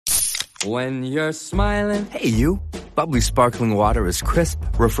When you're smiling. Hey, you. Bubbly sparkling water is crisp,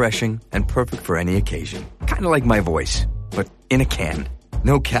 refreshing, and perfect for any occasion. Kind of like my voice, but in a can.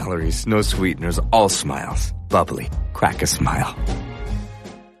 No calories, no sweeteners, all smiles. Bubbly. Crack a smile.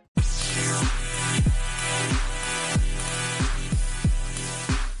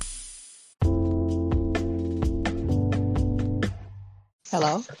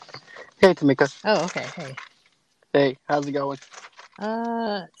 Hello? Hey, Tamika. Oh, okay. Hey. Hey, how's it going?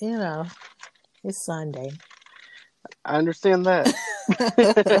 It's Sunday. I understand that.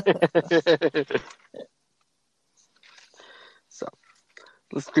 So,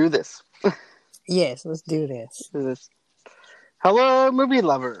 let's do this. Yes, let's do this. Hello, movie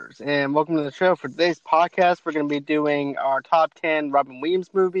lovers, and welcome to the show. For today's podcast, we're going to be doing our top 10 Robin Williams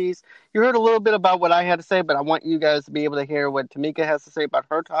movies. You heard a little bit about what I had to say, but I want you guys to be able to hear what Tamika has to say about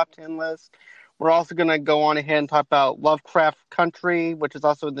her top 10 list. We're also going to go on ahead and talk about Lovecraft Country, which is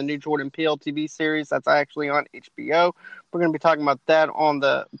also the new Jordan Peele TV series that's actually on HBO. We're going to be talking about that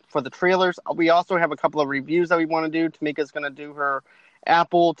for the trailers. We also have a couple of reviews that we want to do. Tamika's going to do her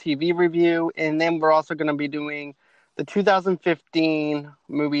Apple TV review, and then we're also going to be doing the 2015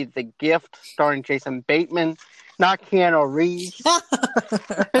 movie The Gift, starring Jason Bateman, not Keanu Reeves.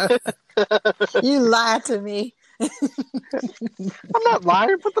 You lied to me. I'm not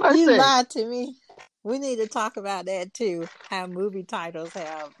lying. What did I say? You lied to me. We need to talk about that too. How movie titles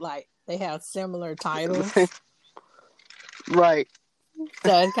they have similar titles. Right.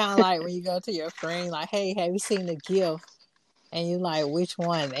 So it's kind of like when you go to your friend, like, "Hey, have you seen The Gift?" And you're like, "Which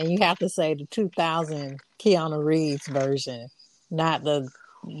one?" And you have to say the 2000 Keanu Reeves version, not the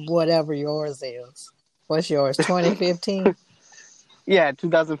whatever yours is. What's yours? 2015. Yeah,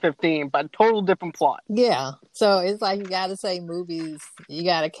 2015, but total different plot. Yeah. So it's like you got to say movies, you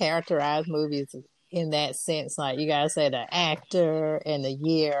got to characterize movies in that sense. Like you got to say the actor and the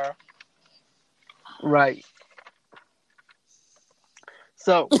year. Right.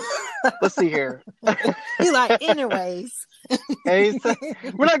 So, let's see here. You're like, anyways. Hey, so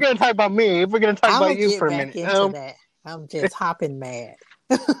we're not going to talk about me. We're going to talk about you for a minute. Into that. I'm just hopping mad.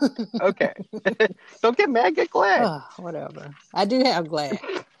 Okay. Don't get mad, get glad. Oh, whatever. I do have glad.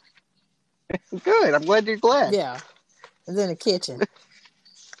 Good. I'm glad you're glad. Yeah. It's in the kitchen.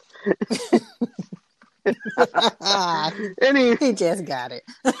 He just got it.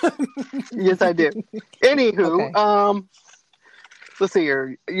 Yes, I did. Anywho, okay. Let's see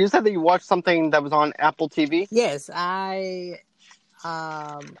here. You said that you watched something that was on Apple TV? Yes, I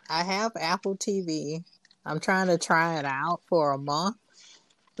have Apple TV. I'm trying to try it out for a month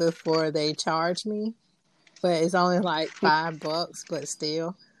before they charge me, but it's only like $5, but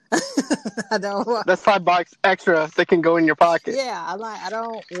still. I don't want... That's $5 extra that can go in your pocket. Yeah, I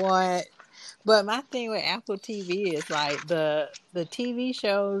don't want... But my thing with Apple TV is like the TV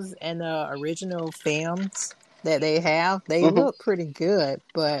shows and the original films that they have, they look pretty good,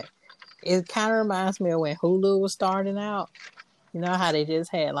 but it kind of reminds me of when Hulu was starting out. You know how they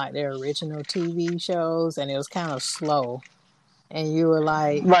just had like their original TV shows and it was kind of slow. And you were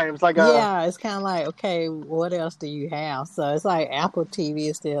like... Right, it was like it's kind of like, okay, what else do you have? So it's like Apple TV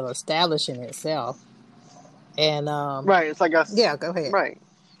is still establishing itself. And... right, it's like a... Yeah, go ahead. Right.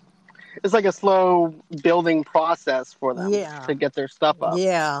 It's like a slow building process for them to get their stuff up.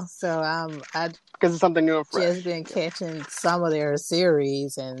 Yeah, so because it's something new and fresh. Just been catching some of their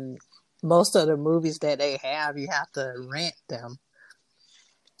series, and most of the movies that they have, you have to rent them.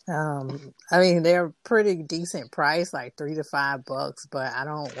 I mean, they're pretty decent price, like $3 to $5, but I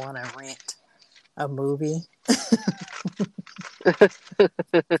don't want to rent a movie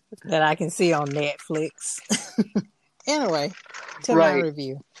that I can see on Netflix. Anyway, to my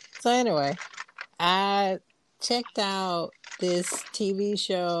review. So anyway, I checked out this TV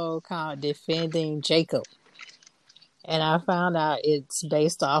show called Defending Jacob. And I found out it's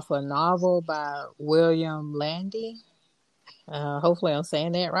based off a novel by William Landy. Hopefully I'm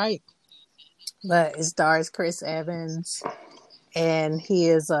saying that right. But it stars Chris Evans. And he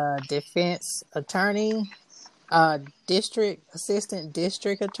is a defense attorney, assistant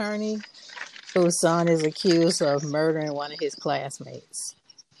district attorney, whose son is accused of murdering one of his classmates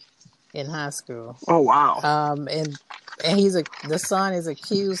in high school. Oh wow! And the son is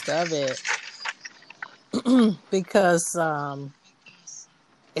accused of it because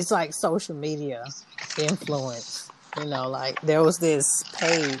it's like social media influence. You know, like there was this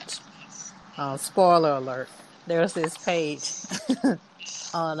page. Spoiler alert! There was this page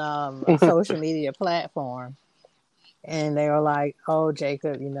on a social media platform, and they were like, "Oh,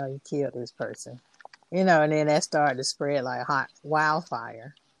 Jacob, you killed this person." And then that started to spread like hot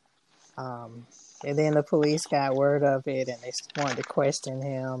wildfire. And then the police got word of it and they wanted to question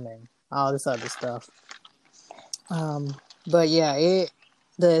him. And all this other stuff. But yeah,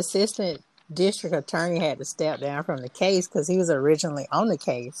 the assistant district attorney had to step down from the case because he was originally on the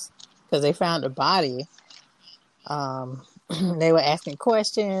case because they found a body. They were asking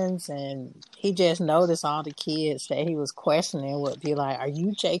questions, and he just noticed all the kids that he was questioning would be like, "Are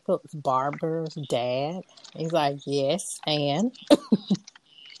you Jacob Barber's dad?" And he's like, "Yes," and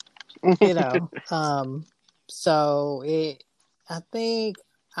you know, so I think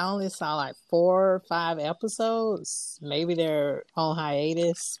I only saw like 4 or 5 episodes. Maybe they're on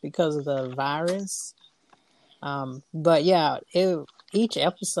hiatus because of the virus. But yeah, each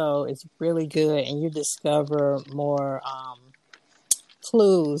episode is really good, and you discover more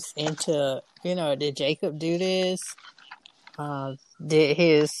clues into, did Jacob do this? Did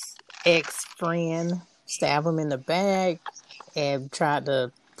his ex-friend stab him in the back and tried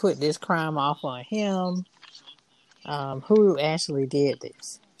to put this crime off on him? Who actually did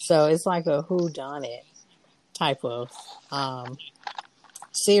this? So it's like a whodunit type of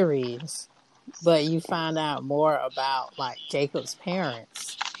series, but you find out more about like Jacob's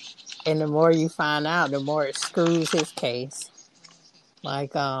parents, and the more you find out, the more it screws his case.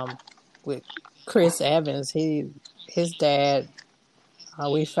 Like with Chris Evans, his dad,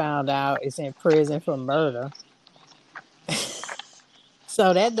 we found out is in prison for murder.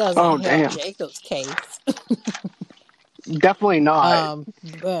 So that doesn't help Jacob's case. Definitely not.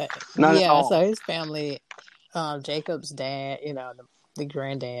 But not yeah, at all. so his family, Jacob's dad, the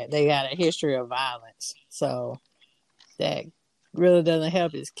granddad, they got a history of violence. So that really doesn't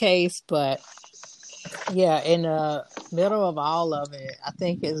help his case. But yeah, in the middle of all of it, I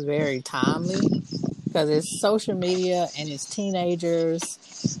think it's very timely because it's social media and it's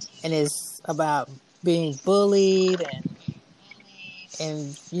teenagers and it's about being bullied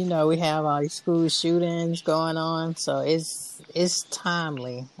and we have all these school shootings going on, so it's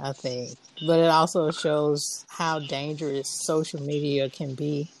timely, I think. But it also shows how dangerous social media can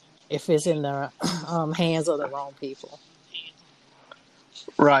be if it's in the hands of the wrong people.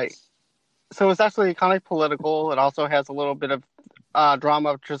 Right. So it's actually kind of political. It also has a little bit of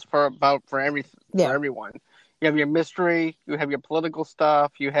drama just for everyone. You have your mystery, you have your political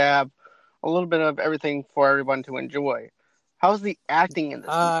stuff, you have a little bit of everything for everyone to enjoy. How's the acting in this?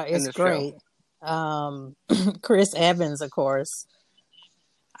 It's great. Chris Evans, of course.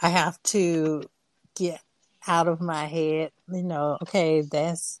 I have to get out of my head, okay,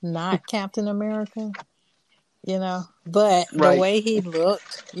 that's not Captain America, but the way he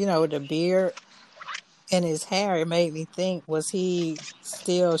looked, with the beard and his hair, it made me think, was he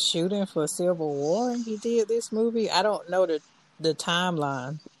still shooting for Civil War when he did this movie? I don't know the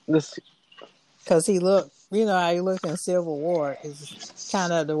timeline. Because he looked, how he looked in Civil War is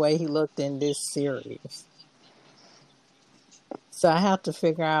kind of the way he looked in this series. So I have to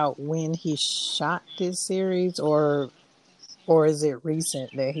figure out when he shot this series, or is it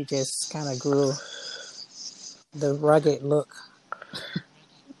recent that he just kind of grew the rugged look?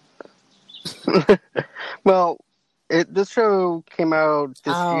 Well, this show came out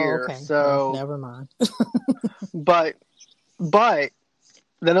this year, okay. so well, never mind. but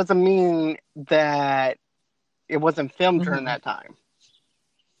that doesn't mean that it wasn't filmed during that time,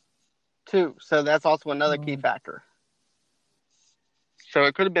 too. So that's also another key factor. So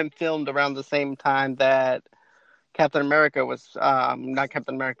it could have been filmed around the same time that Captain America was, not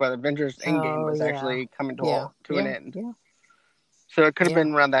Captain America, but Avengers Endgame was actually coming to an end. Yeah. So it could have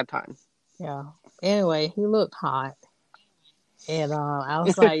been around that time. Yeah. Anyway, he looked hot. And I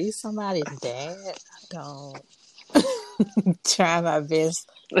was like, you somebody's dad? I don't try my best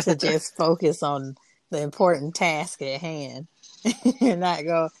to just focus on the important task at hand and not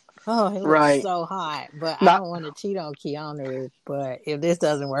go, oh, he looks so hot. But I don't want to cheat on Keanu. But if this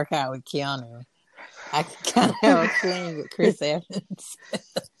doesn't work out with Keanu, I can kind of have a fling with Chris Evans.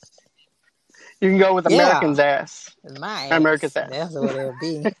 You can go with American's ass. My ass. America's ass. That's what it'll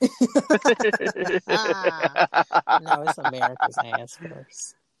be. No, it's America's ass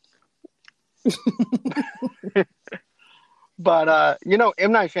first. But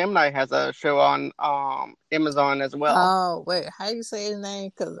M. Night Shyamalan has a show on Amazon as well. Oh, wait, how do you say his name?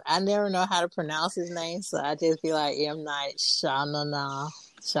 Because I never know how to pronounce his name, so I just be like M. Night Shyamalan.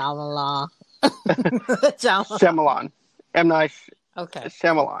 Shyamalan. M. Night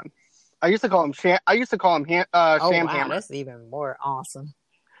Shyamalan. I used to call him Sham Hammer. Wow, that's even more awesome.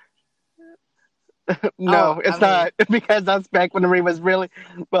 No, it's not, because that's back when he was really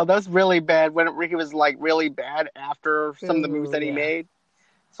that's really bad when he was like really bad after some of the movies that he made.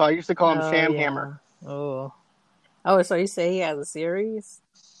 So I used to call him Sham Hammer. Oh, so you say he has a series?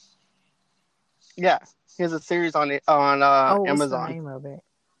 Yeah, he has a series on Amazon. What's the name of it?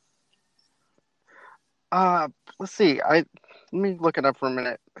 let's see. Let me look it up for a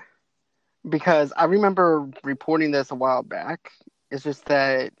minute because I remember reporting this a while back. It's just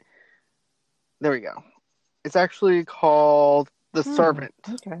that there we go. It's actually called The Servant.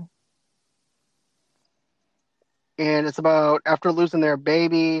 Okay. And it's about after losing their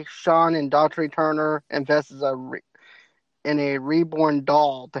baby, Sean and Daughtry Turner invests in a reborn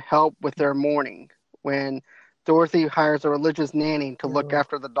doll to help with their mourning. When Dorothy hires a religious nanny to look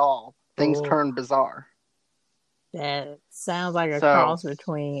after the doll, things turn bizarre. That sounds like a cross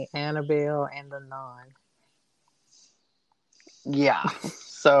between Annabelle and the Nun. Yeah.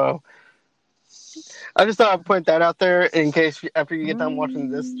 So I just thought I'd point that out there in case after you get done watching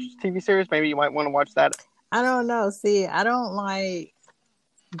this TV series, maybe you might want to watch that. I don't know. See, I don't like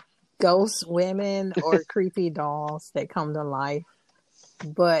ghost women or creepy dolls that come to life,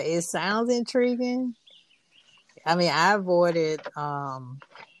 but it sounds intriguing. I mean, I avoided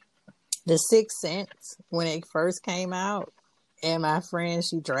The Sixth Sense when it first came out, and my friend,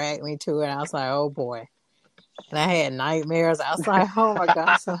 she dragged me to it, and I was like, oh boy. And I had nightmares. I was like, oh my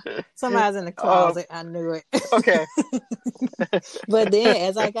God, somebody's in the closet. I knew it. Okay. But then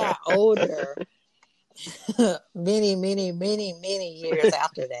as I got older, many years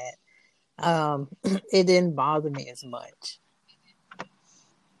after that, it didn't bother me as much.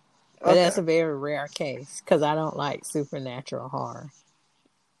 But that's a very rare case because I don't like supernatural horror.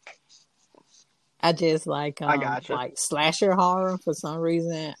 I just like I gotcha. like slasher horror. For some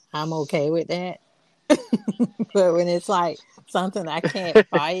reason, I'm okay with that. But when it's like something I can't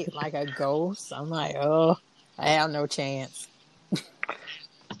fight, like a ghost, I'm like, oh, I have no chance.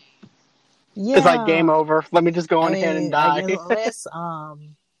 Yeah, it's like game over. Let me just go on ahead and die. Unless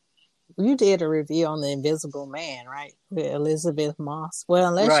you did a review on The Invisible Man, right, with Elizabeth Moss. Well,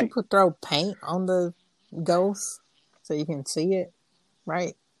 unless you could throw paint on the ghost so you can see it,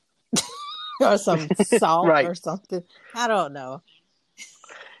 right? Or some salt or something. I don't know.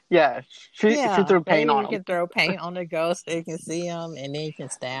 Yeah, she threw paint on him. You can throw paint on the ghost so you can see him, and then you can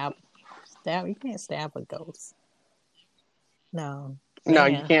stab. You can't stab a ghost. No. No,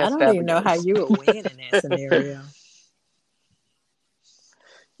 you can't. I don't even know how you would win in that scenario.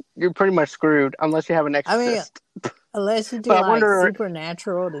 You're pretty much screwed unless you have an exorcist. I mean, unless you do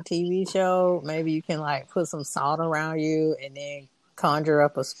Supernatural, the TV show, maybe you can like put some salt around you and then conjure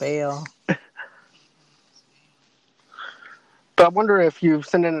up a spell. But I wonder if you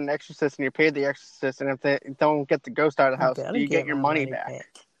send in an exorcist and you pay the exorcist, and if they don't get the ghost out of the house, do you get your money back?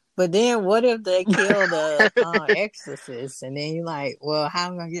 But then what if they kill the exorcist, and then you're like, well, how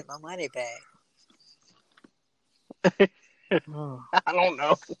am I going to get my money back? I don't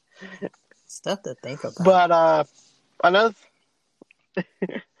know. Stuff to think about. But another.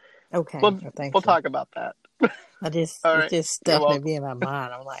 Okay, we'll talk about that. It's just stuff that be in my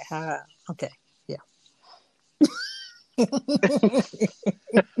mind. I'm like, okay, yeah.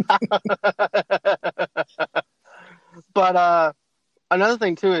 But another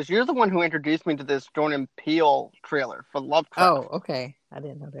thing too is you're the one who introduced me to this Jordan Peele trailer for Lovecraft. Oh, okay. I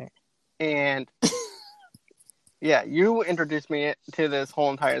didn't know that. And yeah, you introduced me to this whole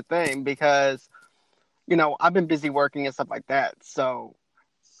entire thing because, I've been busy working and stuff like that. So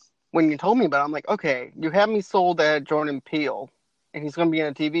when you told me about it, I'm like, okay, you have me sold at Jordan Peele, and he's going to be in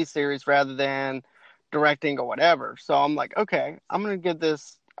a TV series rather than directing or whatever. So I'm like, okay, I'm going to give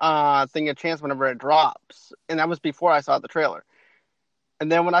this thing a chance whenever it drops. And that was before I saw the trailer.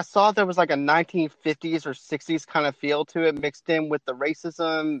 And then when I saw there was like a 1950s or 60s kind of feel to it, mixed in with the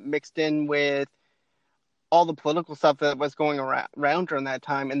racism, mixed in with all the political stuff that was going around during that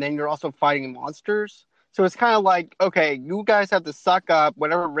time. And then you're also fighting monsters. So it's kind of like, okay, you guys have to suck up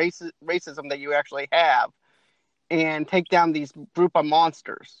whatever racism that you actually have and take down these group of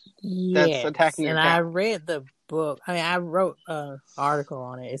monsters that's attacking your town. I read the book. I mean, I wrote an article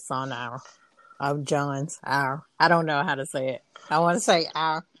on it. It's on I don't know how to say it. I want to say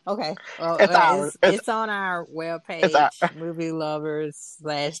our. Okay. Well, it's on our webpage, Movie Lovers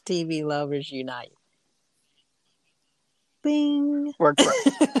 /TV Lovers Unite. Bing.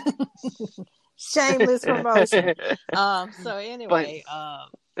 WordPress. Shameless promotion. So anyway,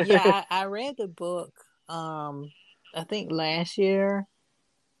 I read the book. I think last year.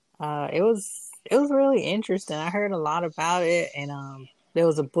 It was really interesting. I heard a lot about it, and there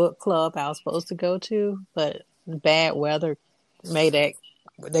was a book club I was supposed to go to, but bad weather made that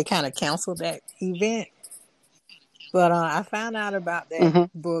they kind of canceled that event. But I found out about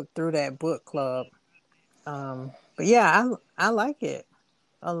that book through that book club. But yeah, I like it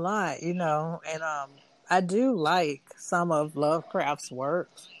a lot, and I do like some of Lovecraft's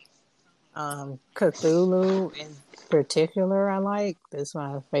works. Cthulhu in particular, I like. That's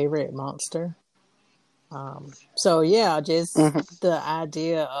my favorite monster. So yeah, just Mm-hmm. the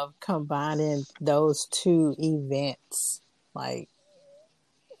idea of combining those two events, like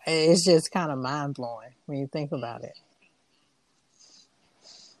it's just kind of mind blowing when you think about it.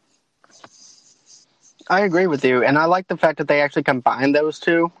 I agree with you, and I like the fact that they actually combine those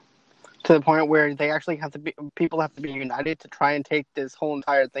two to the point where they actually have to be people have to be united to try and take this whole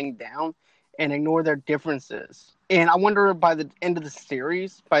entire thing down and ignore their differences. And I wonder by the end of the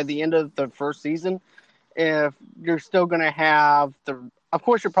series, by the end of the first season, if you're still going to have of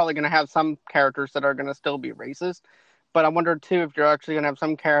course you're probably going to have some characters that are going to still be racist, but I wonder too if you're actually going to have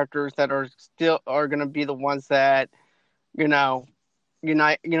some characters that are going to be the ones that, you know,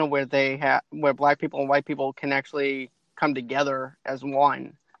 unite, where black people and white people can actually come together as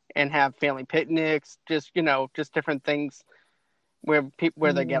one and have family picnics, just different things where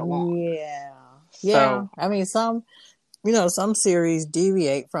they get along. Yeah, yeah. So I mean, some series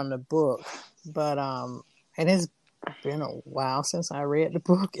deviate from the book, but and it's been a while since I read the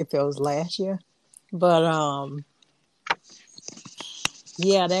book. If it was last year, but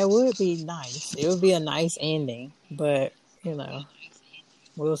yeah, that would be nice. It would be a nice ending, but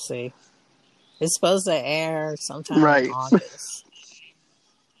we'll see. It's supposed to air sometime in right. August.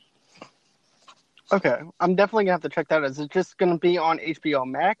 Okay, I'm definitely gonna have to check that out. Is it just gonna be on HBO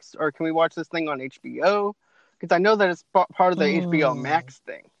Max, or can we watch this thing on HBO? Because I know that it's part of the HBO Max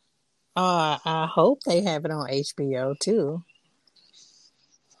thing. I hope they have it on HBO too.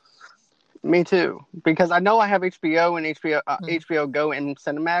 Me too, because I know I have HBO and HBO Go and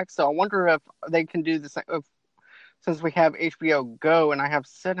Cinemax. So I wonder if they can do the same. Since we have HBO Go and I have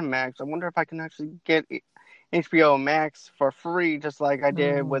Cinemax, I wonder if I can actually get HBO Max for free, just like I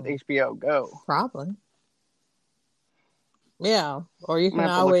did with HBO Go. Probably. Yeah, or you I'm gonna can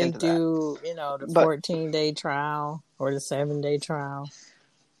have to look always into that. do, the But 14-day trial or the 7-day trial.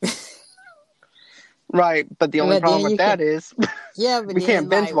 right, but the only But problem then with you that can, is yeah, but we then can't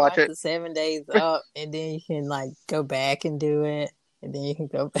binge like watch once it. the 7 days up, and then you can like go back and do it, and then you can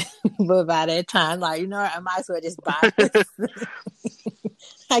go back. But by that time, like I might as well just buy this.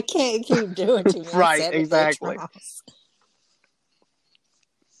 I can't keep doing too many Right, 7-day exactly. trials.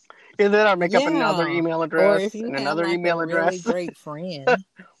 And then I make up another Yeah, email or if address you and have another like a email really address. great friend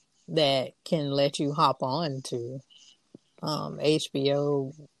that can let you hop on to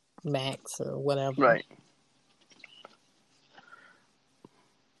HBO Max or whatever. Right.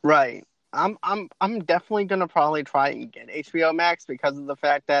 Right. I'm definitely gonna probably try and get HBO Max because of the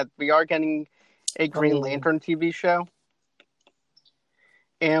fact that we are getting a Green Oh, Lantern TV show.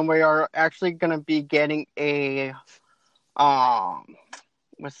 And we are actually gonna be getting a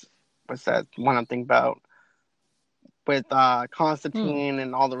what's that one I'm thinking about with Constantine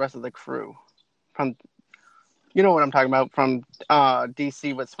and all the rest of the crew from, you know what I'm talking about, from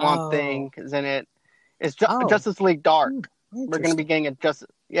DC with Swamp oh, Thing is in it. It's oh. Justice League Dark. We're going to be Interesting.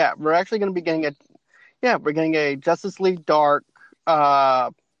 getting we're actually going to be getting we're getting a Justice League Dark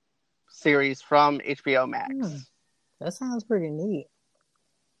series from HBO Max. That sounds pretty neat.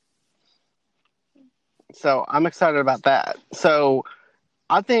 So I'm excited about that. So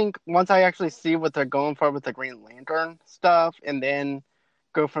I think once I actually see what they're going for with the Green Lantern stuff and then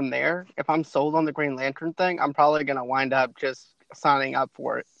go from there, if I'm sold on the Green Lantern thing, I'm probably going to wind up just signing up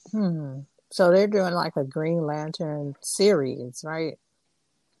for it. So they're doing like a Green Lantern series, right?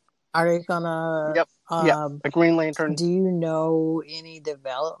 Are they gonna? Yep. Yep. The Green Lantern. Do you know any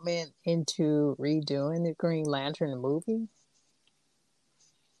development into redoing the Green Lantern movie?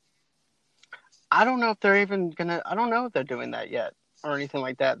 I don't know if they're even gonna. I don't know if they're doing that yet or anything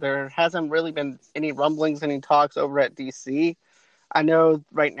like that. There hasn't really been any rumblings, any talks over at DC. I know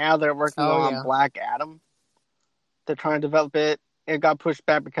right now they're working Oh on yeah. Black Adam. They're trying to develop it. It got pushed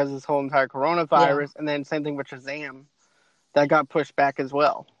back because of this whole entire Yeah. coronavirus, and then same thing with Shazam. That got pushed back as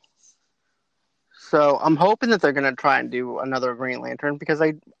well. So I'm hoping that they're going to try and do another Green Lantern because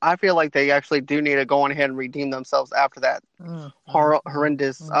I feel like they actually do need to go on ahead and redeem themselves after that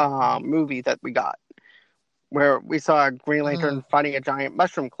horrendous movie that we got, where we saw a Green Lantern fighting a giant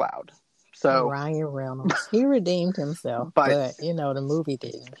mushroom cloud. So Ryan Reynolds, he redeemed himself, but the movie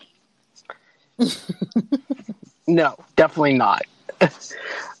didn't. No, definitely not.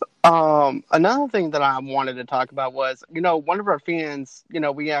 Another thing that I wanted to talk about was, one of our fans,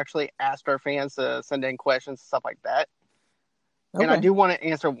 we actually asked our fans to send in questions and stuff like that. Okay. And I do want to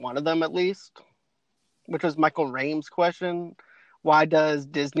answer one of them at least, which was Michael Rame's question. Why does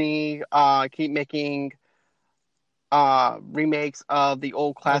Disney keep making remakes of the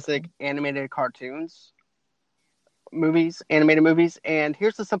old classic animated animated movies? And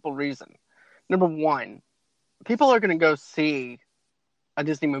here's the simple reason. Number one, people are going to go see a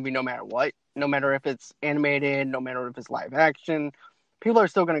Disney movie no matter what. no matter if it's animated, no matter if it's live action. People are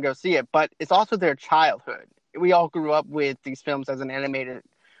still going to go see it, but it's also their childhood. We all grew up with these films as an animated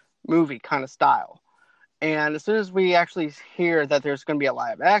movie kind of style. And as soon as we actually hear that there's going to be a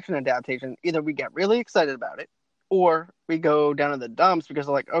live action adaptation, either we get really excited about it or we go down in the dumps because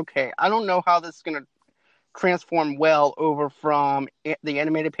we're like, okay, I don't know how this is going to transform well over from the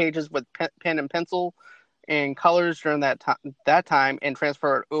animated pages with pen and pencil and colors during that time and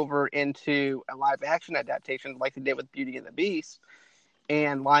transfer it over into a live action adaptation like they did with Beauty and the Beast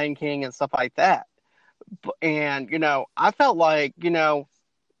and Lion King and stuff like that. And, I felt like,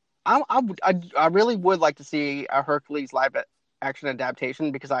 I really would like to see a Hercules live action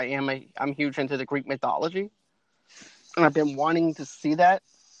adaptation because I'm huge into the Greek mythology. And I've been wanting to see that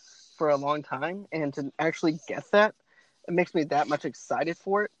for a long time, and to actually get that, it makes me that much excited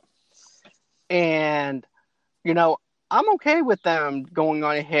for it. And, I'm okay with them going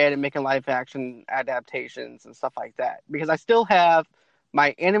on ahead and making live action adaptations and stuff like that because I still have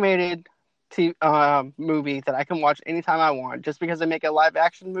my animated movie that I can watch anytime I want. Just because they make a live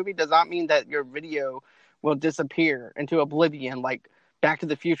action movie does not mean that your video will disappear into oblivion, like Back to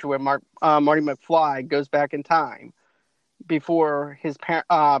the Future, where Marty McFly goes back in time before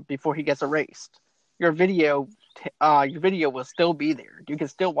before he gets erased. Your video will still be there. You can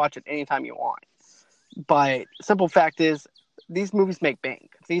still watch it anytime you want. But simple fact is, these movies make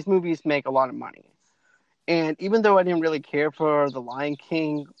bank. These movies make a lot of money. And even though I didn't really care for the Lion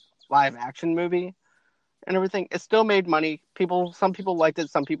King live action movie and everything, it still made money. Some people liked it,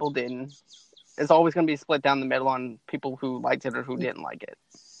 some people didn't. It's always going to be split down the middle on people who liked it or who didn't like it.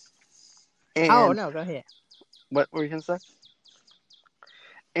 And, no, go ahead. What were you going to say?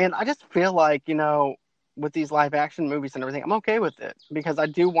 And I just feel like, with these live action movies and everything, I'm okay with it because I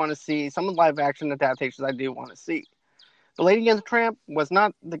do want to see some of the live action adaptations I do want to see. The Lady and the Tramp was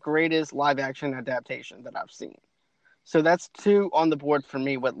not the greatest live action adaptation that I've seen. So that's 2 on the board for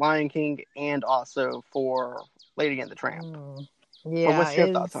me with Lion King and also for Lady and the Tramp. Yeah, but what's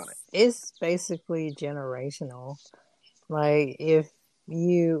your thoughts on it? It's basically generational. Like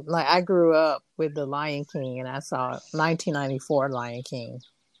I grew up with the Lion King and I saw 1994 Lion King.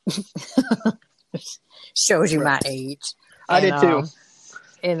 Shows you my age. I did too.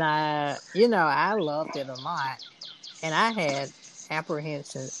 And I loved it a lot. And I had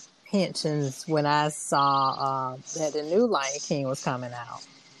apprehensions when I saw that the new Lion King was coming out.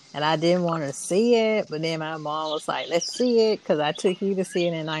 And I didn't want to see it, but then my mom was like, let's see it, because I took you to see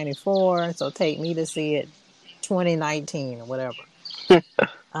it in 94, so take me to see it 2019 or whatever.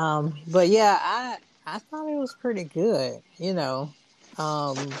 But yeah, I thought it was pretty good,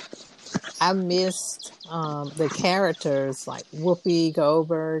 I missed the characters like Whoopi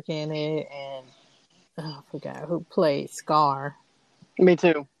Goldberg in it, and I forgot who played Scar. Me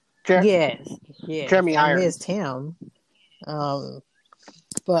too. Yes. Jeremy Irons. I missed him.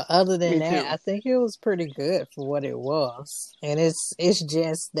 But other than that, I think it was pretty good for what it was. And it's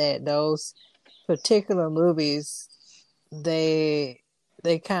just that those particular movies, they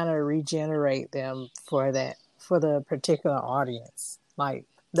kind of regenerate them for the particular audience. Like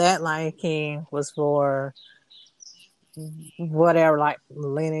that Lion King was for whatever, like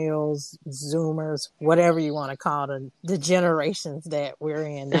millennials, Zoomers, whatever you want to call the generations that we're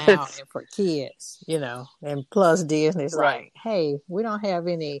in now, and for kids, and plus Disney's like, hey, we don't have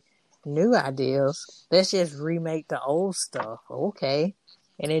any new ideas. Let's just remake the old stuff. Okay.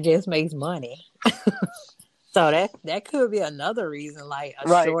 And it just makes money. So that could be another reason, like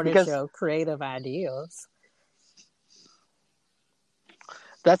a shortage of creative ideas.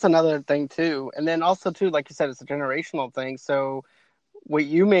 That's another thing too. And then also too, like you said, it's a generational thing. So what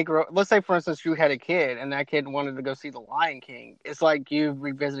you may grow, let's say for instance, you had a kid and that kid wanted to go see the Lion King. It's like you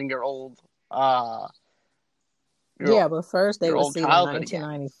revisiting your old, but first they would see the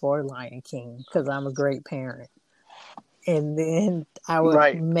 1994 Lion King because I'm a great parent. And then I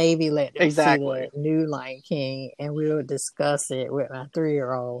would maybe let them see the new Lion King and we would discuss it with my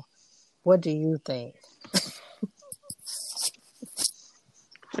 3-year-old. What do you think?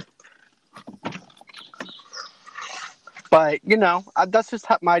 But, that's just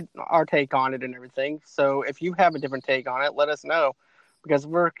our take on it and everything. So if you have a different take on it, let us know. Because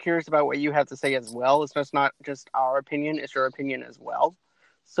we're curious about what you have to say as well. It's just not just our opinion, it's your opinion as well.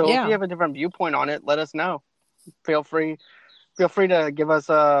 So if you have a different viewpoint on it, let us know. Feel free to give us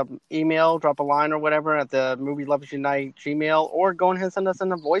an email, drop a line or whatever at the Movie Lovers Unite Gmail, or go ahead and send us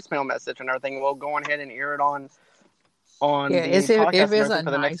in a voicemail message and everything. We'll go ahead and air it on the podcast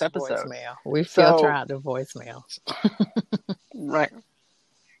for the next episode. Voicemail. We filter out the voicemails. Right.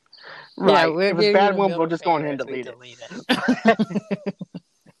 Yeah, if it's a bad one, we'll just go ahead and delete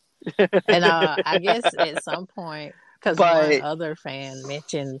it. And I guess at some point, because one other fan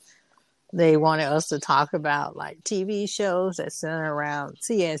mentioned they wanted us to talk about like TV shows that center around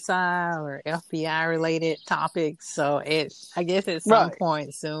CSI or FBI related topics. So I guess at some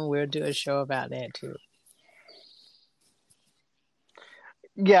point soon we'll do a show about that too.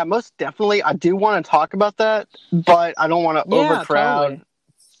 Yeah, most definitely. I do want to talk about that, but I don't want to overcrowd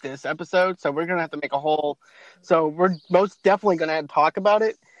this episode. So we're going to have to make a whole... So we're most definitely going to have to talk about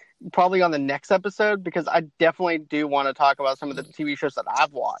it probably on the next episode, because I definitely do want to talk about some of the TV shows that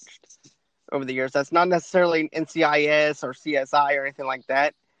I've watched over the years. That's not necessarily NCIS or CSI or anything like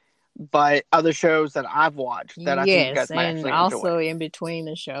that, but other shows that I've watched that I think you guys might actually enjoy. And also in between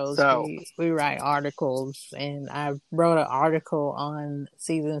the shows, we write articles, and I wrote an article on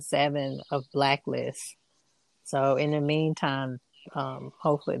season 7 of Blacklist. So in the meantime,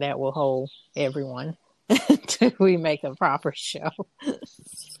 hopefully that will hold everyone until we make a proper show.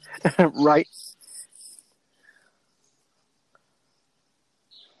 Right.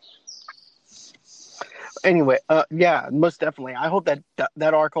 Anyway, yeah, most definitely. I hope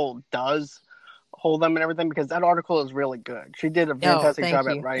that article does hold them and everything, because that article is really good. She did a fantastic job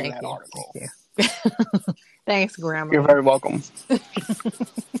at writing that article. Thank you. Thanks, Grandma. You're very welcome.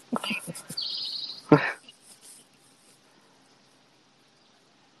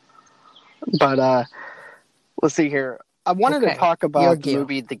 But let's see here. I wanted to talk about the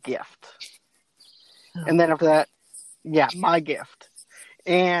movie The Gift. And then after that, My Gift.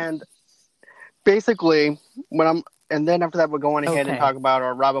 And basically, then after that, we're going ahead and talk about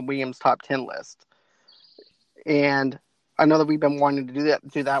our Robin Williams top 10 list. And I know that we've been wanting to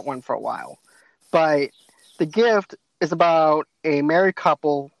do that one for a while. But The Gift is about a married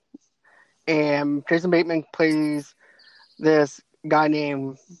couple, and Jason Bateman plays this guy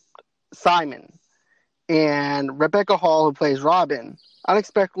named Simon. And Rebecca Hall, who plays Robin,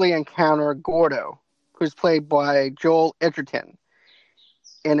 unexpectedly encounter Gordo, who's played by Joel Edgerton,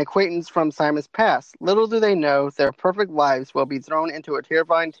 an acquaintance from Simon's past. Little do they know their perfect lives will be thrown into a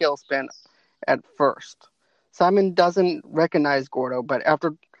terrifying tailspin at first. Simon doesn't recognize Gordo, but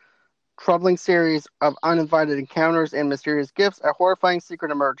after troubling series of uninvited encounters and mysterious gifts, a horrifying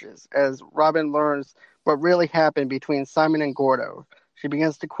secret emerges. As Robin learns what really happened between Simon and Gordo, she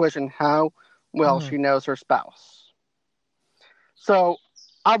begins to question how well she knows her spouse. So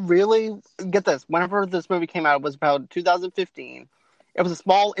I really get this. Whenever this movie came out, it was about 2015. It was a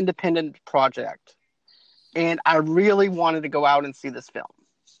small independent project, and I really wanted to go out and see this film.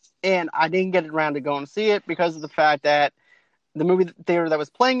 And I didn't get around to go and see it because of the fact that the movie theater that was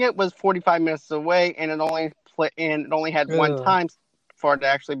playing it was 45 minutes away, and it only had one time for it to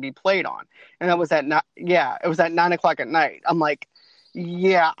actually be played on, and that was at 9 o'clock at night. I'm like,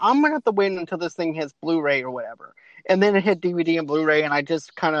 I'm gonna have to wait until this thing hits Blu-ray or whatever. And then it hit DVD and Blu-ray, and I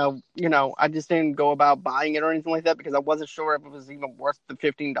just kind of, I just didn't go about buying it or anything like that because I wasn't sure if it was even worth the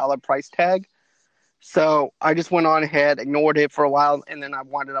 $15 price tag. So I just went on ahead, ignored it for a while, and then I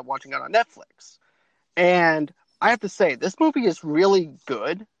wound up watching it on Netflix. And I have to say, this movie is really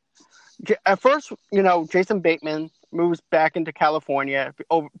good. At first, Jason Bateman moves back into California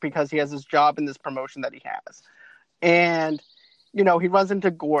because he has his job in this promotion that he has. And, he runs into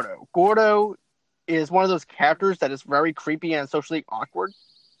Gordo. Gordo is one of those characters that is very creepy and socially awkward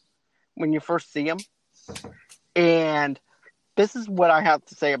when you first see him. And this is what I have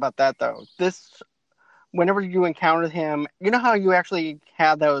to say about that, though. Whenever you encounter him, you know how you actually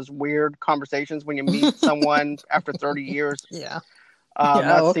have those weird conversations when you meet someone after 30 years?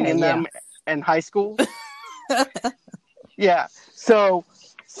 Not seeing them in high school? So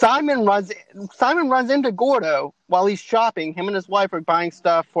Simon runs into Gordo while he's shopping. Him and his wife are buying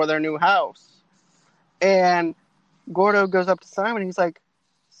stuff for their new house. And Gordo goes up to Simon. He's like,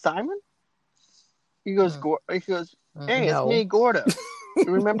 Simon? He goes, hey, it's me, Gordo.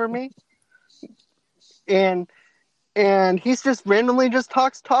 You remember me? And he's just randomly just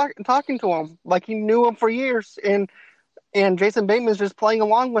talking to him like he knew him for years. And Jason Bateman's just playing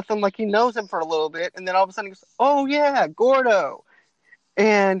along with him like he knows him for a little bit. And then all of a sudden he goes, oh, yeah, Gordo.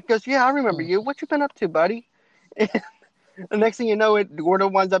 And he goes, yeah, I remember you. What you been up to, buddy? And the next thing you know, Gordo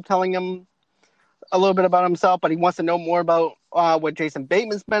winds up telling him a little bit about himself, but he wants to know more about what Jason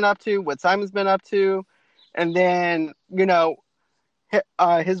Bateman's been up to, what Simon's been up to. And then,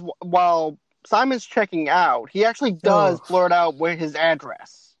 while Simon's checking out, he actually does blurt out where his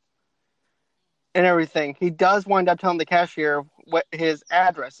address and everything. He does wind up telling the cashier what his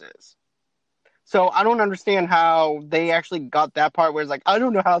address is. So I don't understand how they actually got that part where it's like, I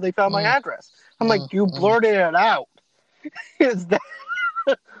don't know how they found my address. I'm like, you blurted it out.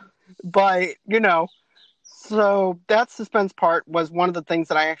 But, So that suspense part was one of the things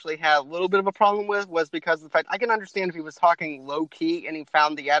that I actually had a little bit of a problem with, was because of the fact I can understand if he was talking low key and he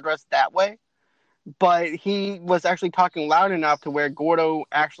found the address that way, but he was actually talking loud enough to where Gordo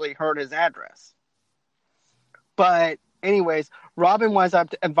actually heard his address. But anyways, Robin winds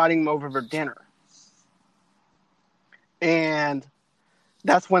up inviting him over for dinner. And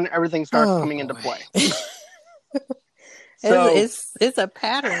that's when everything starts coming into play. So, it's a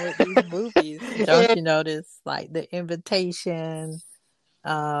pattern with these movies. Don't you notice? Like The Invitation,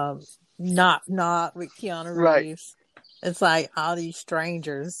 Knock Knock with Keanu Reeves. Right. It's like all these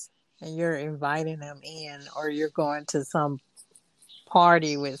strangers and you're inviting them in, or you're going to some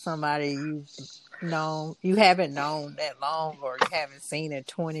party with somebody you haven't known that long, or you haven't seen in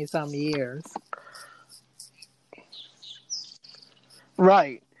 20-some years.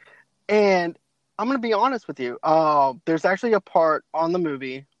 Right. And I'm going to be honest with you. There's actually a part on the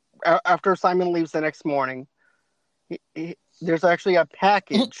movie after Simon leaves the next morning. There's actually a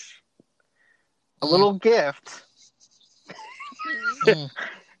package, a little gift,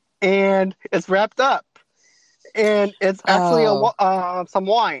 and it's wrapped up, and it's actually some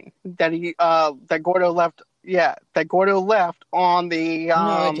wine that that Gordo left. Yeah, that Gordo left on the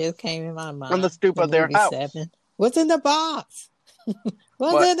it just came in my mind on the stoop of their house. 7. What's in the box?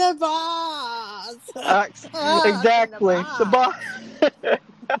 What's in the box? Exactly. The box.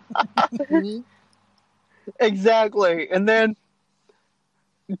 Exactly. And then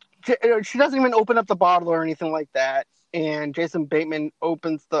she doesn't even open up the bottle or anything like that. And Jason Bateman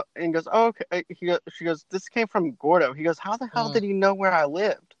opens and goes, "Oh, okay." She goes, "This came from Gordo." He goes, "How the hell did he know where I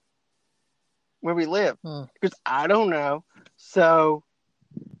lived? Where we lived?" Because I don't know. So,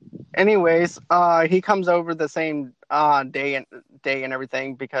 anyways, he comes over the same day and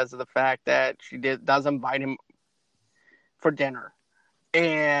everything because of the fact that she does invite him for dinner.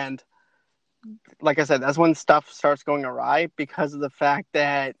 And like I said, that's when stuff starts going awry because of the fact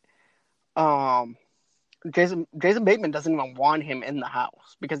that Jason Bateman doesn't even want him in the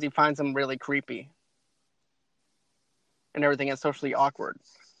house because he finds him really creepy and everything is socially awkward.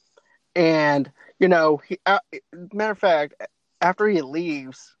 And matter of fact, after he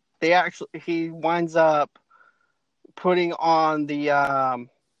leaves, he winds up putting on the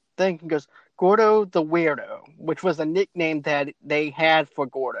thing. He goes, "Gordo the Weirdo," which was a nickname that they had for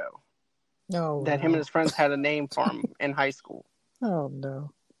Gordo. Him and his friends had a name for him in high school. Oh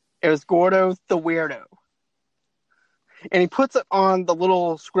no! It was Gordo the Weirdo, and he puts it on the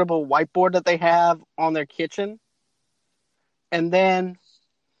little scribble whiteboard that they have on their kitchen. And then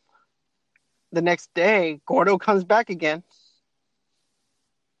the next day, Gordo comes back again,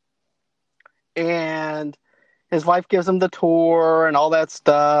 and his wife gives him the tour and all that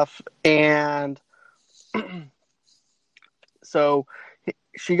stuff. And so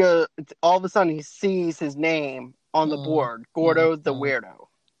she goes, all of a sudden he sees his name on the board, Gordo the Weirdo.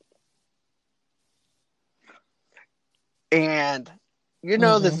 And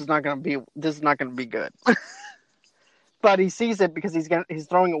this is not going to be good. But he sees it because he's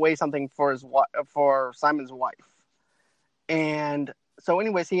throwing away something for Simon's wife. And so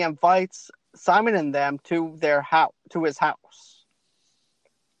anyways, he invites Simon and them to his house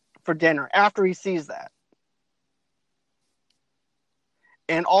for dinner after he sees that.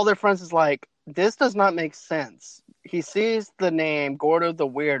 And all their friends is like, this does not make sense. He sees the name Gordo the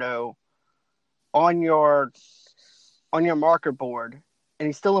Weirdo on your marker board, and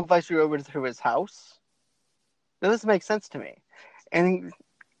he still invites you over to his house. That doesn't make sense to me. And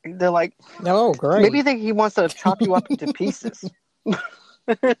they're like, "Oh, great! Maybe he wants to chop you up into pieces."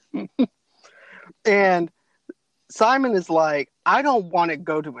 And Simon is like, "I don't want to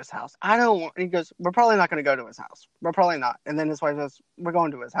go to his house. I don't want." He goes, "We're probably not going to go to his house. We're probably not." And then his wife says, "We're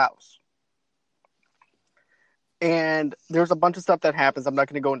going to his house." And there's a bunch of stuff that happens. I'm not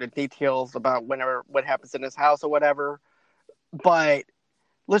going to go into details about what happens in his house or whatever. But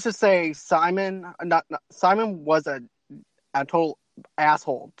let's just say Simon was a total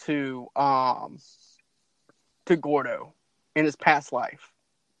asshole to Gordo in his past life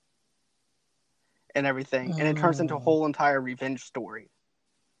and everything, and it turns into a whole entire revenge story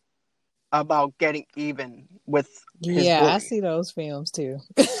about getting even with his bully. I see those films too.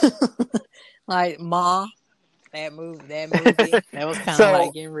 Like Ma, that movie that was kind of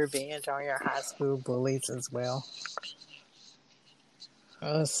like getting revenge on your high school bullies as well.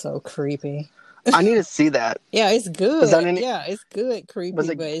 Oh, it's so creepy. I need to see that. Yeah, it's good. It's good creepy, but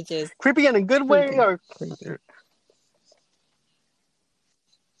it's just creepy in a good way or creepy.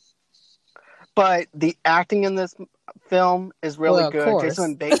 But the acting in this film is really good. Course.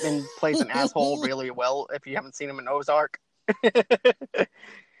 Jason Bateman plays an asshole really well if you haven't seen him in Ozark.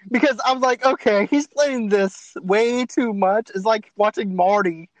 because I was like, okay, he's playing this way too much. It's like watching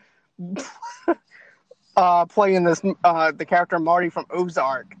Marty playing this the character Marty from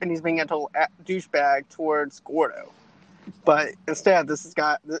Ozark, and he's being a total douchebag towards Gordo. But instead, this has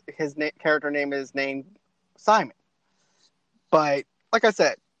got his character name is named Simon. But like I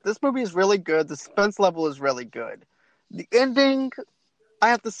said, this movie is really good. The suspense level is really good. The ending, I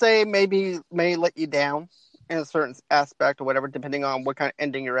have to say, may let you down in a certain aspect or whatever, depending on what kind of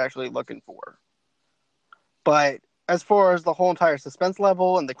ending you're actually looking for. But as far as the whole entire suspense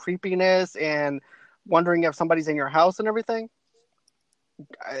level and the creepiness and wondering if somebody's in your house and everything,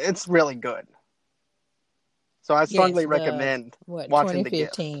 it's really good. So I strongly recommend watching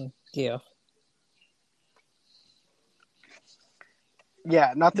 2015 GIF.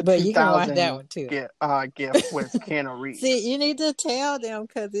 Yeah, not the but 2000 you can watch that one too. GIF with Keanu Reeves. See, you need to tell them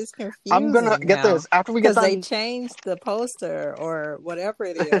because it's confusing. I'm gonna get this after we get done. Because they changed the poster or whatever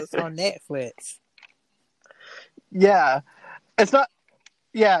it is on Netflix. Yeah, it's not.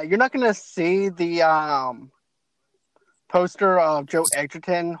 Yeah, you're not gonna see the poster of Joe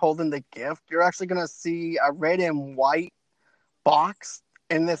Edgerton holding the gift. You're actually gonna see a red and white box.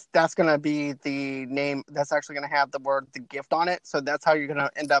 And that's going to be the name that's actually going to have the word "the gift" on it. So that's how you're going to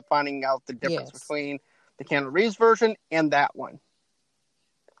end up finding out the difference between the Keanu Reeves version and that one.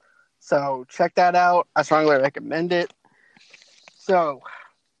 So check that out. I strongly recommend it. So,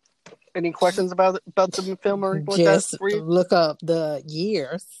 any questions about the film or anything just like that? Look up the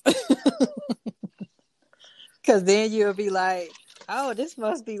years. Because then you'll be like, oh, this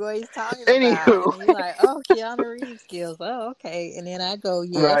must be what he's talking about. And you're like, oh, Keanu Reeves skills. Oh, okay. And then I go,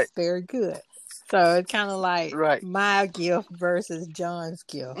 yes, very good. So it's kind of like my gift versus John's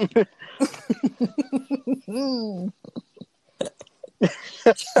gift.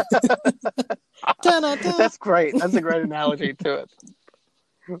 That's great. That's a great analogy to it.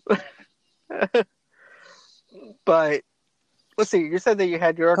 But let's see. You said that you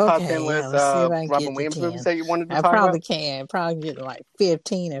had your top 10 list of Robin Williams movies that you wanted to talk about. I probably can. Probably get like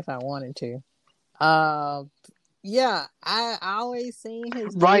 15 if I wanted to. Yeah, I always seen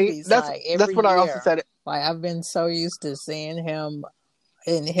his movies. That's what I also said. Like I've been so used to seeing him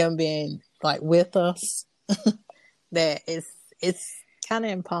and him being like with us that it's kind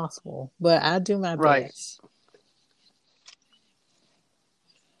of impossible. But I do my best.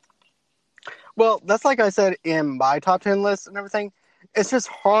 Well, that's like I said in my top 10 list and everything. It's just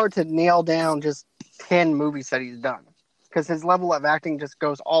hard to nail down just 10 movies that he's done. Because his level of acting just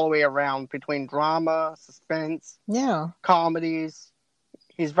goes all the way around between drama, suspense, comedies.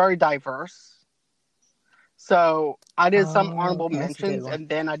 He's very diverse. So I did some honorable mentions and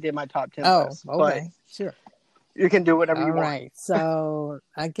then I did my top 10 list. Oh, okay. Sure. You can do whatever you want. All right. So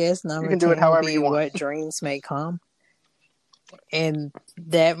I guess number 10 do it however you want. What Dreams May Come. And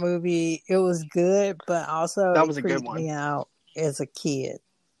that movie, it was good, but also that was a good one. Me out as a kid.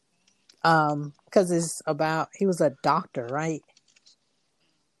 Because it's about, he was a doctor, right?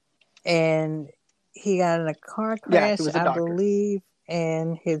 And he got in a car crash, I believe,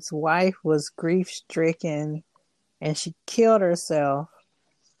 and his wife was grief-stricken, and she killed herself,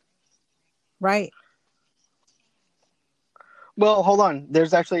 right? Well, hold on.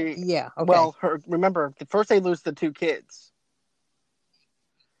 There's actually... Yeah, okay. Well, remember, first they lose the two kids.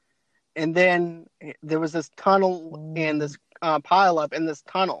 And then there was this tunnel and this pile up in this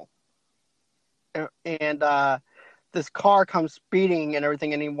tunnel. And this car comes speeding and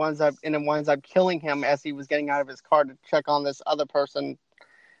everything, and it winds up killing him as he was getting out of his car to check on this other person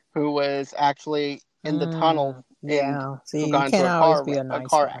who was actually in the tunnel. Yeah, so you can't always be a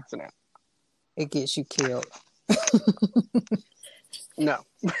car accident. It gets you killed. No.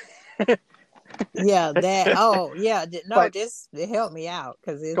 Yeah, that. Oh, yeah. No, just it helped me out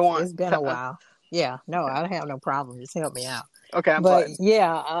because it's been a while. Yeah, no, I don't have no problem. Just help me out. Okay, I'm but glad.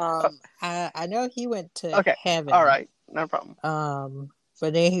 Yeah, I know he went to heaven. All right, no problem.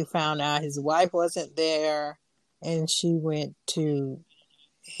 But then he found out his wife wasn't there, and she went to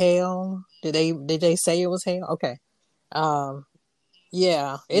hell. Did they say it was hell? Okay.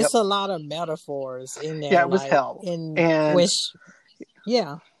 Yeah, it's a lot of metaphors in there. Yeah, it was hell.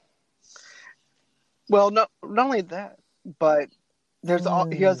 Yeah. Well, not only that, but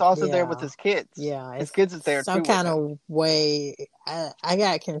he was also there with his kids. Yeah, his kids is there some too. Some kind of way. I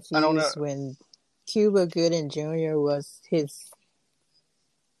got confused when Cuba Gooding Jr. was the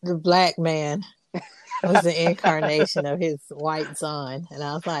black man was the incarnation of his white son, and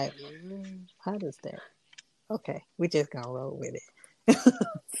I was like, how does that? Okay, we just gonna roll with it.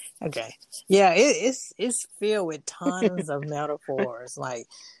 Okay, yeah, it's filled with tons of metaphors. Like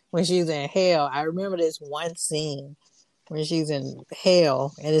when she was in hell, I remember this one scene when she's in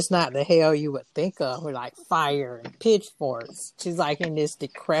hell, and it's not the hell you would think of with like fire and pitchforks. She's like in this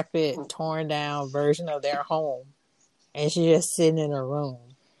decrepit, torn down version of their home, and she's just sitting in her room,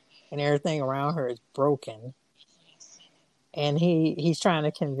 and everything around her is broken. And he's trying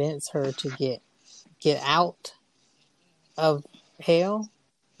to convince her to get out of hell,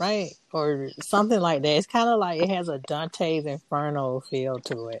 right? Or something like that. It's kind of like it has a Dante's Inferno feel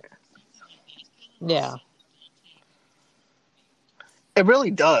to it. Yeah. It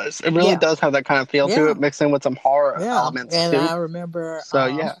really does. It really does have that kind of feel to it, mixed in with some horror elements and too. I remember,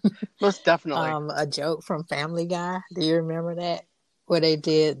 so most definitely, a joke from Family Guy. Do you remember that? Where they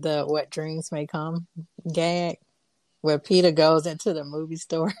did the "What Dreams May Come" gag, where Peter goes into the movie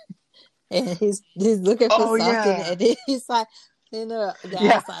store and he's looking for something, and then he's like, then the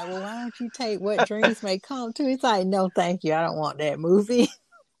guy's like, "Well, why don't you take What Dreams May Come" too? He's like, "No, thank you, I don't want that movie."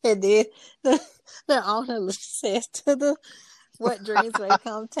 And then the owner says to the "What Dreams May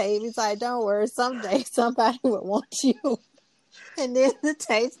Come" tape, he's like, "Don't worry, someday somebody would want you." And then the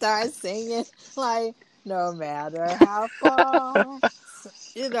tape starts singing like, "No matter how far,"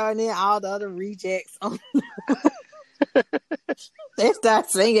 and then all the other rejects on they start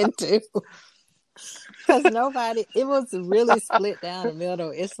singing too. Because it was really split down the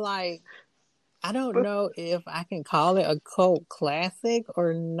middle. It's like, I don't know if I can call it a cult classic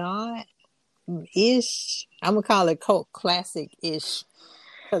or not. Ish. I'm going to call it cult classic-ish.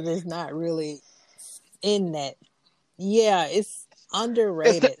 Because it's not really in that. Yeah, it's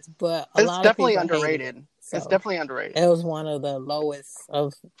underrated, but a lot of people underrated. Hate it. So it's definitely underrated. It was one of the lowest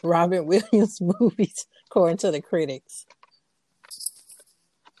of Robin Williams movies, according to the critics.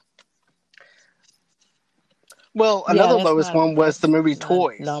 Well, another lowest one was the movie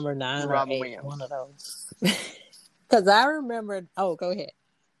Toys. Number 9 or 8, Williams. One of those. Because I remember... Oh, go ahead.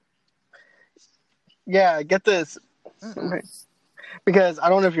 Yeah, get this. Mm-mm. Because I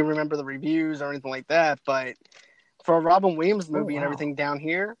don't know if you remember the reviews or anything like that, but for a Robin Williams movie and everything down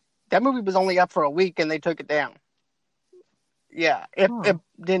here, that movie was only up for a week and they took it down. Yeah, it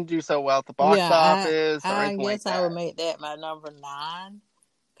didn't do so well at the box office or anything like that. I guess I would make that my number 9.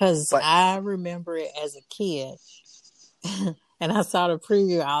 Because I remember it as a kid. And I saw the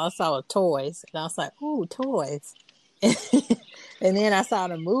preview. I saw the toys. And I was like, ooh, toys. And then I saw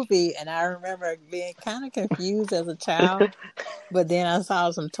the movie. And I remember being kind of confused as a child. But then I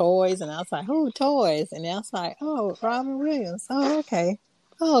saw some toys. And I was like, ooh, toys. And then I was like, oh, Robin Williams. Oh, okay.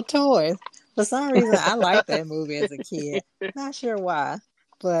 Oh, toys. For some reason, I liked that movie as a kid. Not sure why.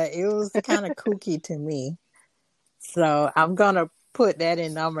 But it was kind of kooky to me. So I'm going to put that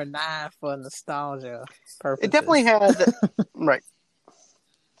in number 9 for nostalgia purposes. It definitely had right.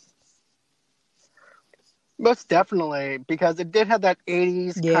 Most definitely, because it did have that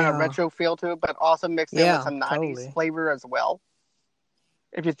 80s kind of retro feel to it, but also mixed in with some 90s flavor as well.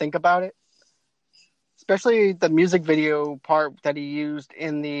 If you think about it. Especially the music video part that he used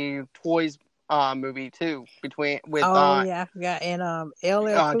in the Toys movie too. I forgot. And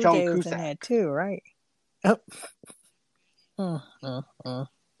LL Cool J was in that too, right? Oh.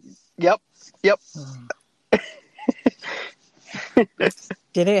 Yep.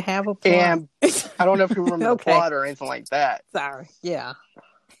 Did it have a plot? And I don't know if you remember the plot or anything like that. Sorry. Yeah.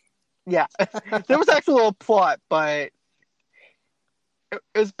 There was actually a plot, but it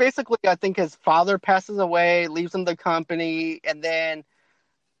was basically, I think his father passes away, leaves him the company, and then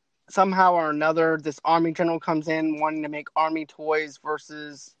somehow or another, this army general comes in wanting to make army toys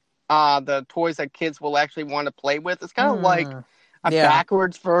versus the toys that kids will actually want to play with. It's kind of like a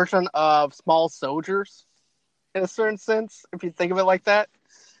backwards version of Small Soldiers in a certain sense, if you think of it like that.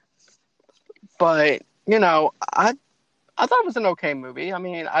 But, I thought it was an okay movie. I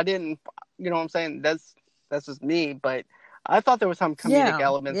mean, I didn't, what I'm saying? That's just me, but I thought there was some comedic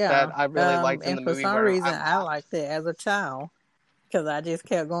elements that I really liked in the movie. And for some reason, I liked it as a child because I just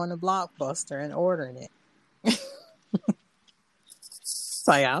kept going to Blockbuster and ordering it. It's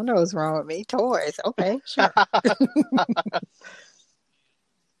like, I don't know what's wrong with me. Toys. Okay, sure.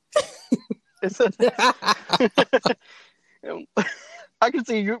 I can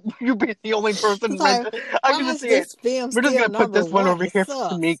see you being the only person. Like, I can just see it. We're just going to put this one over here for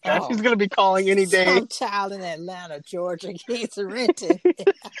Tamika. She's going to be calling any day. Some child in Atlanta, Georgia gets rented.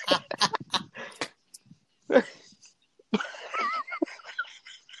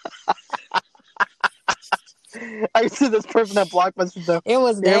 I see this person at Blockbuster. So it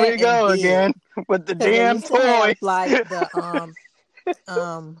was here we go again with the damn toy. Like the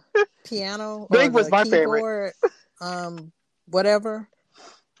piano. Big was my keyboard, favorite. Whatever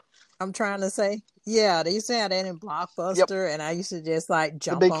I'm trying to say. Yeah, they used to have that in Blockbuster, and I used to just like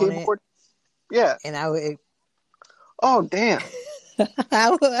jump on keyboard. it. Yeah, and I would. Oh, damn. I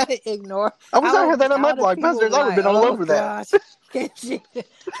would ignore. I wish I had that on my all the people Blockbusters. I would have like, been all oh over that. gosh, can't you?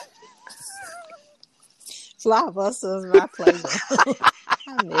 Blockbuster is my playground.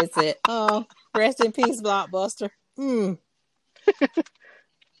 I miss it. Oh, rest in peace, Blockbuster.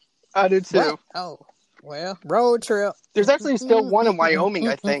 I do too. Well, road trip. There's actually still one in Wyoming,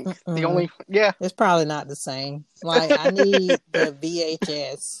 I think. The only, yeah. It's probably not the same. Like, I need the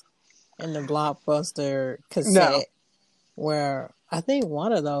VHS and the Blockbuster cassette, where I think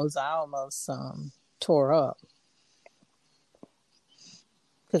one of those I almost tore up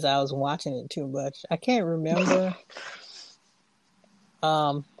because I was watching it too much. I can't remember.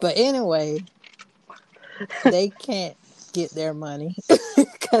 But anyway, they can't get their money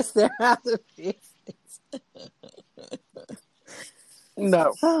because they're out of business.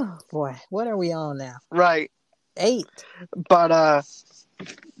 No. Oh boy, what are we on now? Right. 8. But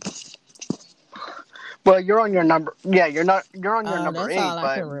well, you're on your number. Yeah, you're on your number 8. All but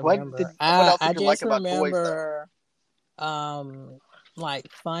I can remember. what else did you like about toys? Like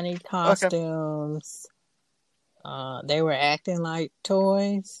funny costumes. Okay. They were acting like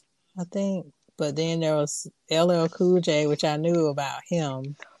toys, I think. But then there was LL Cool J, which I knew about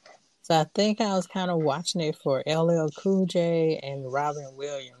him. So I think I was kind of watching it for LL Cool J and Robin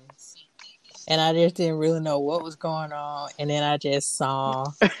Williams. And I just didn't really know what was going on. And then I just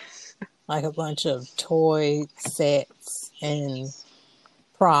saw like a bunch of toy sets and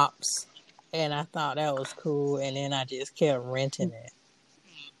props. And I thought that was cool. And then I just kept renting it.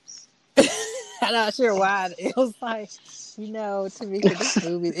 I'm not sure why. It was like, to me, this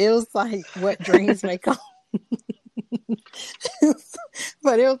movie, it was like what dreams may come.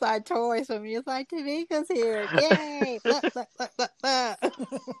 But it was like toys for me. It's like, Tamika's here. Yay! Blah, blah, blah, blah, blah.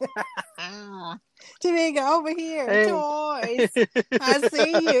 Tamika, over here. Hey. Toys. I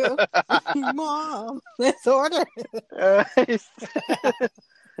see you. Mom, let's order.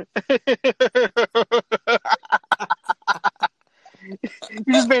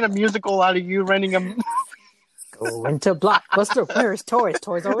 You just made a musical out of you renting a... Go into Blockbuster. Where's toys?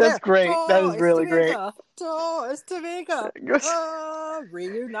 Toys over there. That's great. Toys, that is really great. Toys, Tamika.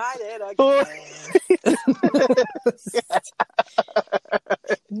 Reunited again.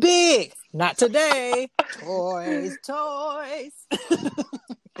 Big. Not today. Toys.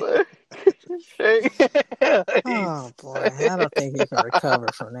 Oh boy, I don't think you can recover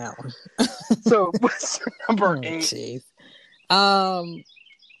from that one. So what's your number 8? Geez.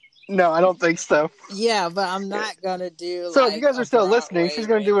 No, I don't think so. Yeah, but I'm not gonna do. So if you guys are still listening, she's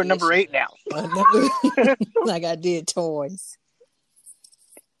gonna do her number 8 now. Like I did toys.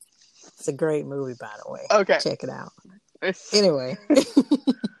 It's a great movie, by the way. Okay, check it out. Anyway,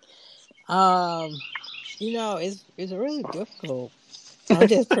 it's really difficult. I'm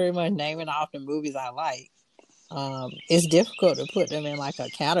just pretty much naming off the movies I like. It's difficult to put them in like a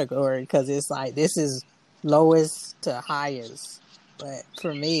category because it's like this is lowest to highest. But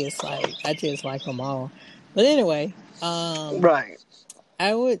for me, it's like I just like them all. But anyway, right.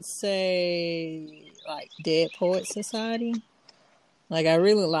 I would say like Dead Poet Society. Like I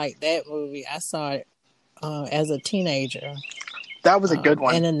really like that movie. I saw it as a teenager. That was a good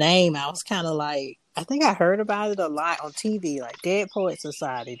one. And the name, I was kind of like, I think I heard about it a lot on TV, like Dead Poet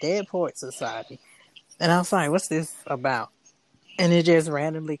Society. And I was like, what's this about? And it just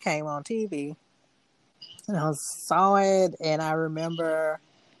randomly came on TV. And I saw it, and I remember,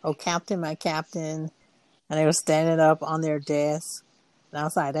 Captain, My Captain, and they were standing up on their desk. And I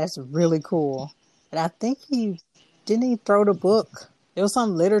was like, that's really cool. And I think didn't he throw the book? It was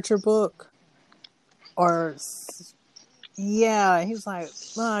some literature book. Yeah, he was like,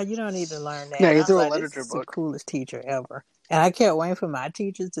 you don't need to learn that. Yeah, he threw a literature book. The coolest teacher ever. And I kept waiting for my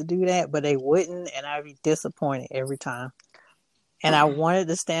teachers to do that, but they wouldn't, and I'd be disappointed every time. And I wanted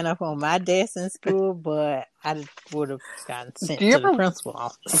to stand up on my desk in school, but I would have gotten sent to the principal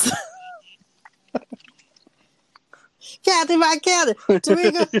office. Captain, my captain.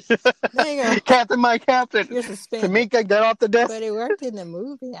 Tamika, there you go. Captain, my captain. You're suspended. Tamika, get off the desk. But it worked in the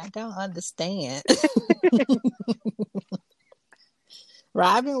movie. I don't understand.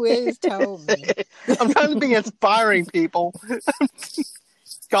 Robin Williams told me. I'm trying to be inspiring, people.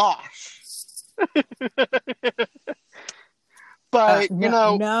 Gosh. But, if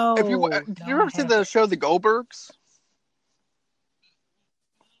you did you ever see the show The Goldbergs?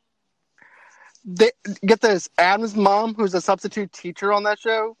 Get this, Adam's mom, who's a substitute teacher on that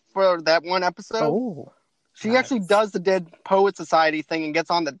show for that one episode. Oh, she actually does the Dead Poet Society thing and gets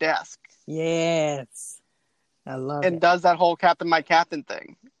on the desk. Yes. I love it. And does that whole Captain, My Captain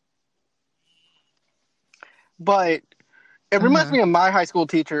thing. But It reminds me of my high school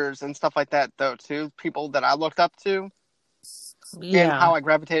teachers and stuff like that, though, too. People that I looked up to. Yeah. And how I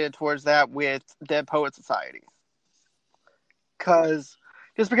gravitated towards that with Dead Poet Society.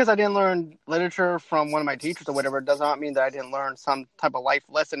 Just because I didn't learn literature from one of my teachers or whatever, does not mean that I didn't learn some type of life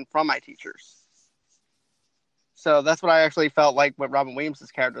lesson from my teachers. So that's what I actually felt like with Robin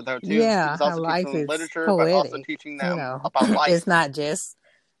Williams' character, though, too. Yeah, He was also life teaching them is literature, poetic, but also teaching them about life. It's not just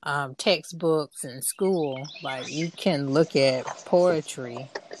textbooks in school. Like, you can look at poetry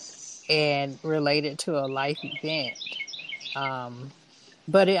and relate it to a life event.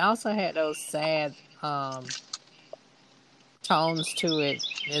 But it also had those sad tones to it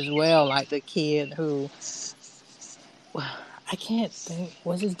as well, like the kid who, I can't think,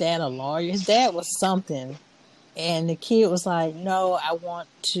 was his dad a lawyer? His dad was something, and the kid was like, no, I want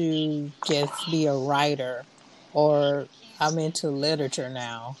to just be a writer, or I'm into literature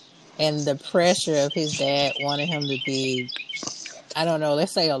now. And the pressure of his dad wanting him to be, I don't know,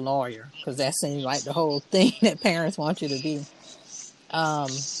 let's say a lawyer, because that seems like the whole thing that parents want you to be.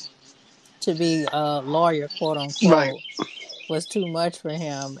 To be a lawyer, quote unquote, Right. was too much for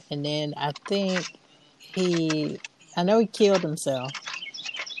him. And then I think I know he killed himself.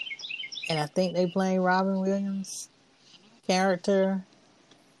 And I think they blame Robin Williams' character.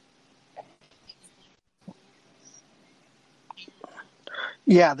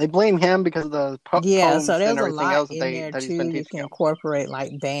 Yeah, they blame him because of the poems so there's and everything a lot else in there that he's too. been You teaching can them. incorporate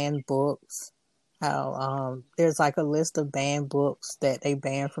like banned books. How there's like a list of banned books that they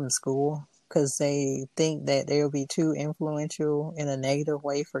ban from school because they think that they'll be too influential in a negative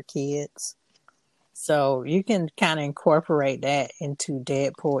way for kids. So you can kind of incorporate that into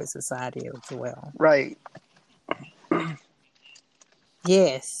Dead Poet Society as well. Right.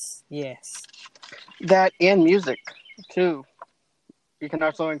 Yes. That and music, too. You can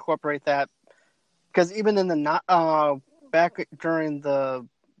also incorporate that. Because even in the back during the,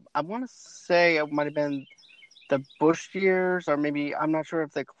 I want to say it might have been the Bush years, or maybe, I'm not sure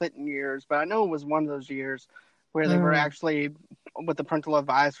if the Clinton years, but I know it was one of those years where they were actually, with the parental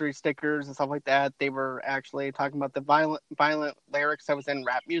advisory stickers and stuff like that, they were actually talking about the violent lyrics that was in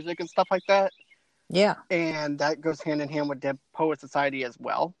rap music and stuff like that. Yeah. And that goes hand in hand with Dead Poet Society as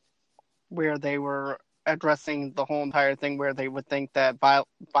well, where they were addressing the whole entire thing where they would think that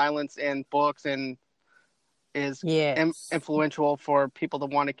violence in books and is influential for people to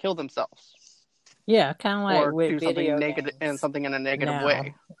want to kill themselves. Yeah, kind of like or with do something video negative and games. something in a negative Now,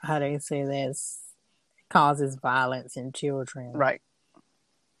 way. how they say that causes violence in children. Right.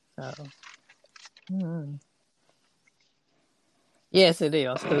 So, yes, it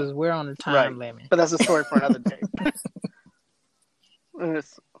is because we're on a time limit. But that's a story for another day.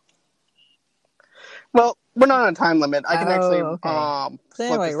 Well, we're not on a time limit. I can actually so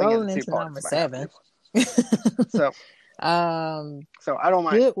anyway, rolling into number 7. So I don't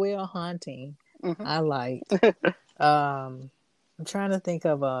mind. Good Will Hunting. Mm-hmm. I like. I'm trying to think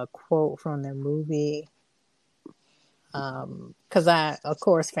of a quote from the movie. Because of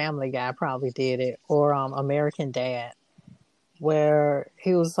course, Family Guy probably did it, or American Dad, where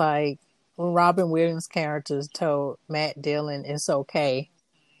he was like, when Robin Williams' characters told Matt Dillon it's okay,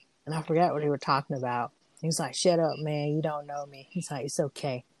 and I forgot what they were talking about. He was like, "Shut up, man! You don't know me." He's like, "It's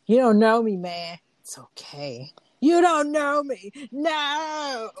okay. You don't know me, man. It's okay. You don't know me.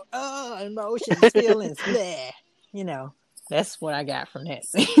 No, emotions, feelings, bleh." You know, that's what I got from that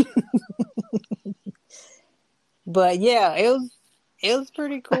scene. But yeah, it was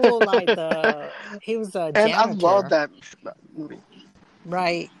pretty cool. Like he was a janitor. And I love that movie.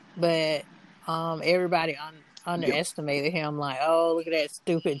 Right, but everybody underestimated him. Like, oh, look at that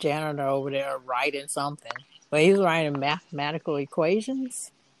stupid janitor over there writing something. But he was writing mathematical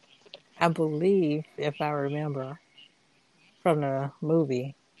equations, I believe, if I remember from the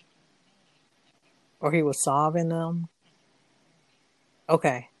movie, or he was solving them.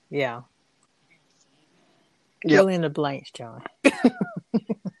 Okay, yeah. Fill in the blanks, John.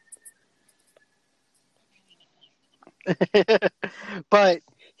 But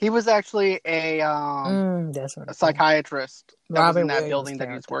he was actually a psychiatrist that was in that building that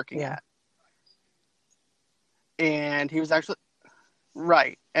he was working at. And he was actually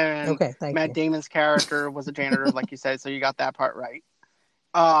and Matt Damon's character was a janitor, like you said, so you got that part right.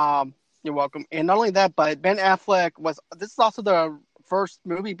 You're welcome. And not only that, but Ben Affleck this is also the first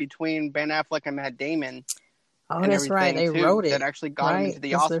movie between Ben Affleck and Matt Damon. Oh, that's right. They wrote it. That actually got him into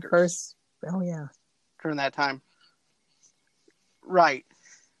the Oscars. First... Oh, yeah. During that time. Right.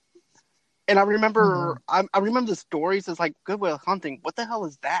 And I remember, I remember the stories. It's like, Good Will Hunting. What the hell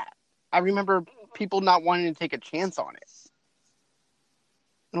is that? I remember people not wanting to take a chance on it.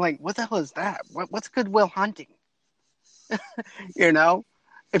 I'm like, what the hell is that? What's Good Will Hunting? You know,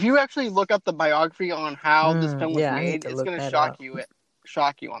 if you actually look up the biography on how this film was Yeah, I need made, to it's look going to that up.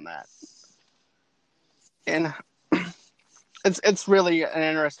 shock you on that. And it's really an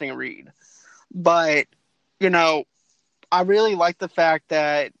interesting read. But you know, I really like the fact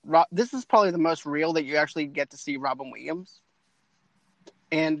that this is probably the most real that you actually get to see Robin Williams.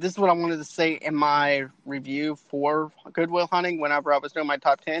 And this is what I wanted to say in my review for Good Will Hunting whenever I was doing my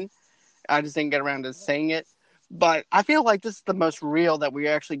top 10. I just didn't get around to saying it. But I feel like this is the most real that we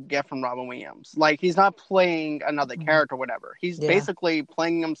actually get from Robin Williams. Like, he's not playing another character or whatever. He's basically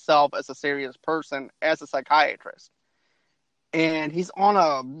playing himself as a serious person, as a psychiatrist. And he's on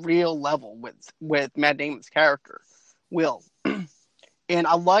a real level with Matt Damon's character, Will. And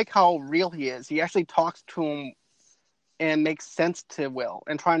I like how real he is. He actually talks to him and makes sense to Will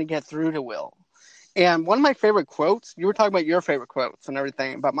and trying to get through to Will. And one of my favorite quotes, you were talking about your favorite quotes and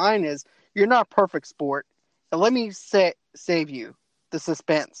everything, but mine is, "You're not perfect, sport. And let me save you the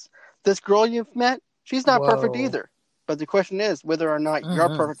suspense. This girl you've met, she's not perfect either. But the question is whether or not you're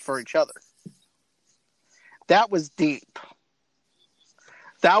perfect for each other." That was deep.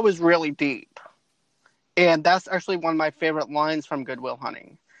 That was really deep. And that's actually one of my favorite lines from Good Will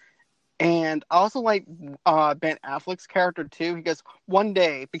Hunting. And I also like Ben Affleck's character, too. He goes, one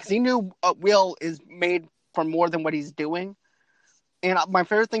day, because he knew Will is made for more than what he's doing. And my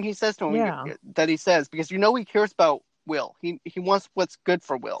favorite thing he says to him, that he says, because you know he cares about Will. He wants what's good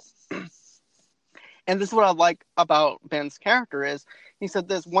for Will. And this is what I like about Ben's character is, he said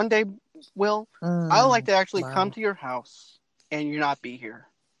this, one day, Will, I would like to actually come to your house and you not be here.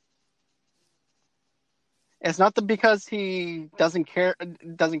 It's not because he doesn't care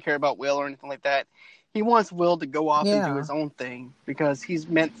about Will or anything like that. He wants Will to go off and do his own thing because he's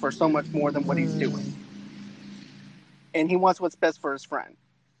meant for so much more than what he's doing. And he wants what's best for his friend.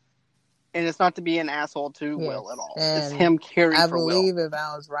 And it's not to be an asshole to Will at all. And it's him caring for Will. I believe if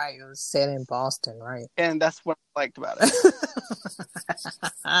I was right, it was set in Boston, right? And that's what I liked about it.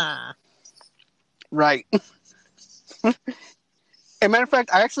 Right. As a matter of fact,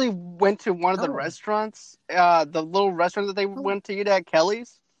 I actually went to one of the restaurants, the little restaurant that they went to eat at,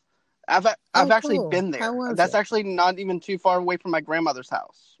 Kelly's. I've actually been there. That's actually not even too far away from my grandmother's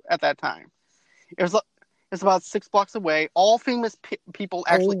house at that time. It's about 6 blocks away. All famous people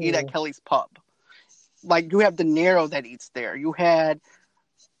actually eat at Kelly's Pub. Like, you have De Niro that eats there. You had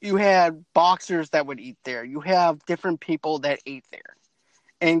boxers that would eat there. You have different people that ate there.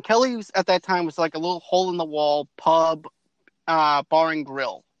 And Kelly's at that time was like a little hole-in-the-wall pub, bar and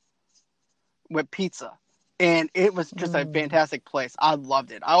grill with pizza, and it was just a fantastic place. I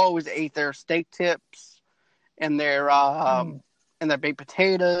loved it. I always ate their steak tips and their baked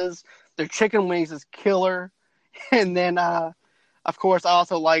potatoes. Their chicken wings is killer, and then of course I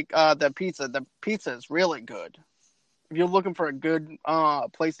also like the pizza. The pizza is really good. If you're looking for a good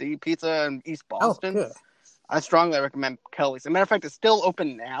place to eat pizza in East Boston, I strongly recommend Kelly's. As a matter of fact, it's still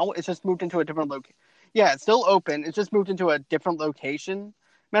open now. It's just moved into a different location. Yeah, it's still open. It's just moved into a different location.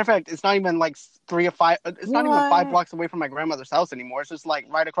 Matter of fact, it's not even like 3 or 5. It's not even 5 blocks away from my grandmother's house anymore. It's just like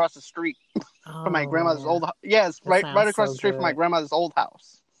right across the street from my grandmother's old. Yeah, it's right across the street from my grandmother's old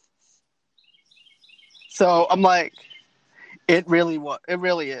house. So I'm like, it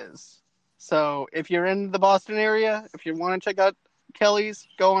really is. So if you're in the Boston area, if you want to check out Kelly's,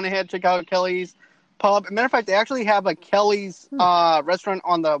 go on ahead, check out Kelly's Pub. As a matter of fact, they actually have a Kelly's restaurant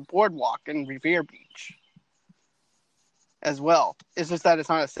on the boardwalk in Revere Beach as well. It's just that it's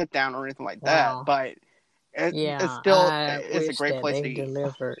not a sit down or anything like that, but it's still it's a great place to eat.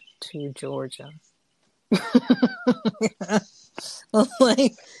 Delivered to Georgia. Is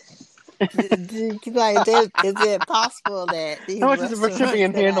it possible that these restaurants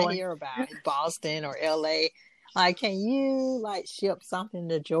that I hear about in Boston or LA, like, can you like ship something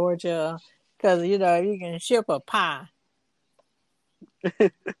to Georgia? Because, you know, you can ship a pie.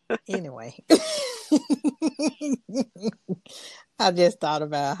 Anyway. I just thought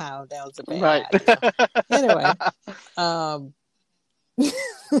about how that was a bad idea. Anyway.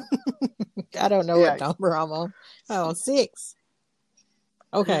 I don't know what number I'm on. I'm on 6.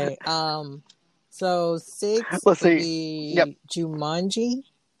 Okay. So 6 would be Jumanji.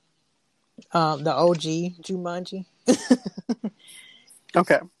 The OG Jumanji.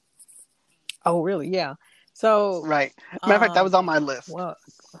 Okay. Oh, really? Yeah. So, matter of fact, that was on my list. Well,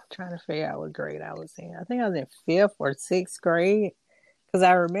 I'm trying to figure out what grade I was in. I think I was in 5th or 6th grade, because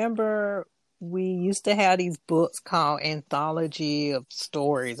I remember we used to have these books called Anthology of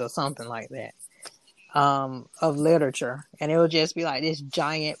Stories or something like that, of literature, and it would just be like this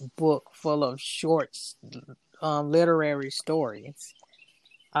giant book full of short, literary stories.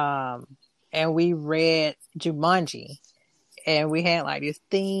 And we read Jumanji. and we had like this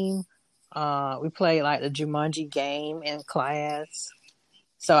theme. We played like the Jumanji game in class.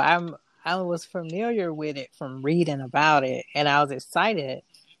 So I was familiar with it from reading about it, and I was excited.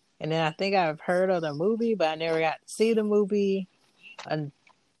 And then I think I've heard of the movie, but I never got to see the movie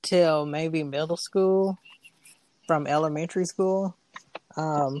until maybe middle school from elementary school.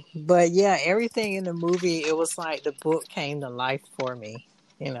 But yeah, everything in the movie, it was like the book came to life for me.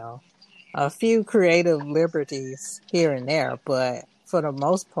 You know, a few creative liberties here and there, but for the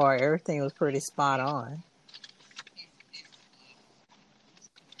most part, everything was pretty spot on.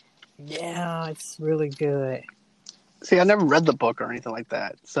 Yeah, it's really good. See, I never read the book or anything like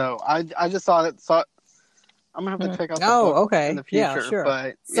that, so I just saw it. I'm gonna have to check out the book in the future. Yeah, sure.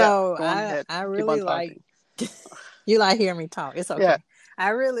 But so go on ahead. I Keep really on like. You like hearing me talk? It's okay. Yeah. I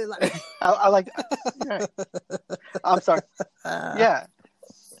really like. I like. Yeah. I'm sorry. Yeah.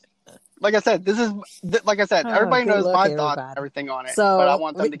 Like I said, everybody knows my thoughts and everything on it, but I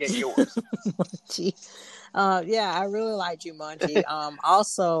want them to get yours. Yeah, I really like Jumanji.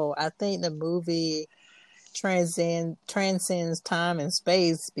 Also, I think the movie transcends time and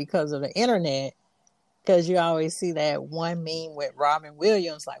space because of the internet. Because you always see that one meme with Robin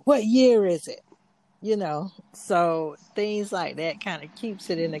Williams, like, what year is it? You know, so things like that kind of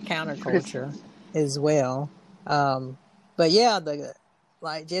keeps it in the counterculture as well. But yeah,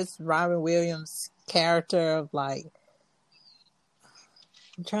 just Robin Williams' character of like,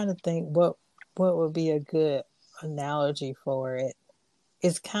 I'm trying to think what would be a good analogy for it.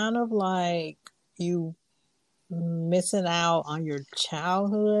 It's kind of like you missing out on your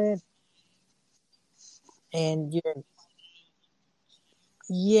childhood, and you're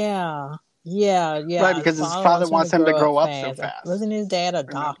Right, because his father wants him to grow up so fast. Wasn't his dad a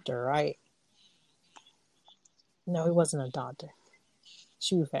doctor, right? No, he wasn't a doctor.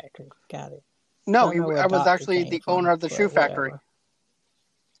 Shoe factory. Got it. No, I was actually the owner of the shoe factory.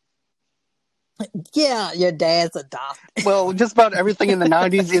 Yeah, your dad's a doctor. Well, just about everything in the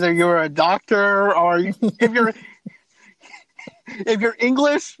 90s, either you're a doctor or if you're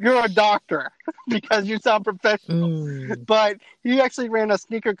English, you're a doctor because you sound professional. But he actually ran a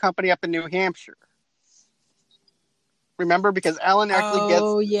sneaker company up in New Hampshire. Remember? Because Alan actually gets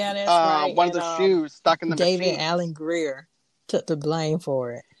right. one of the shoes stuck in the machine. David Alan Greer took the blame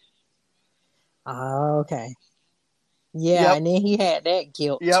for it. Oh, okay. Yeah, and then he had that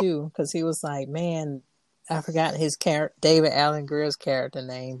guilt too, because he was like, man, I forgot his David Alan Greer's character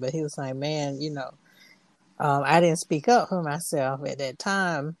name, but he was like, man, I didn't speak up for myself at that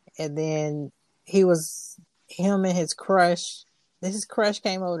time. And then him and his crush, his crush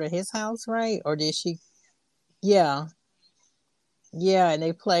came over to his house, right? Or did she? Yeah. Yeah, and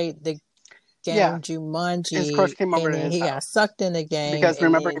they played the game Jumanji. His crush came over to his house. He got sucked in the game. Because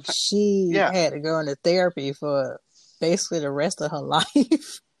remember, she had to go into therapy for basically the rest of her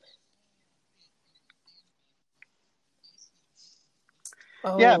life.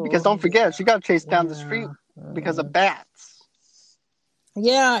 Yeah, because don't forget, she got chased down the street because of bats.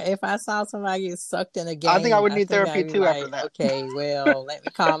 Yeah, if I saw somebody get sucked in a game, I think I would need therapy too after that. Okay, well, let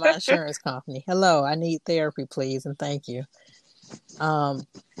me call my insurance company. Hello, I need therapy, please, and thank you.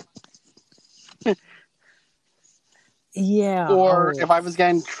 Yeah. Or if I was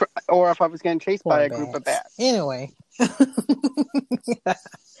getting chased by a group of bats. Anyway.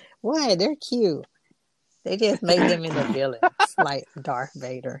 Why? They're cute. They just made them into villains, like Darth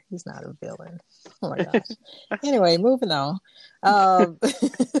Vader. He's not a villain. Oh my gosh. Anyway, moving on. But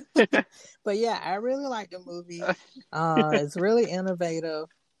yeah, I really like the movie. It's really innovative.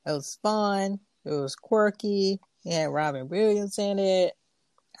 It was fun. It was quirky. It had Robin Williams in it.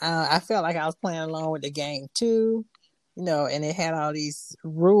 I felt like I was playing along with the game too. And it had all these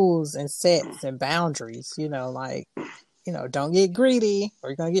rules and sets and boundaries, like, don't get greedy or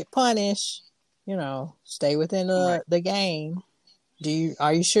you're going to get punished. Stay within the game.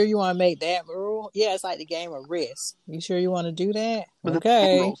 Are you sure you want to make that rule? Yeah, it's like the game of Risk. You sure you want to do that?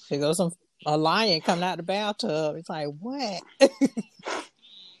 Okay. There goes a lion coming out the bathtub. It's like, what?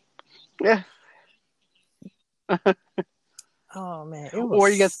 Yeah. Oh man! Or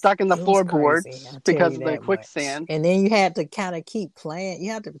you get stuck in the floorboards because of the quicksand, and then you had to kind of keep playing.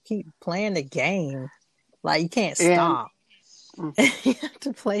 You have to keep playing the game, like you can't stop. You have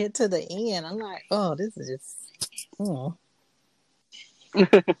to play it to the end. I'm like, oh, this is just.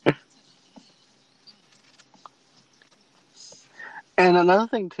 And another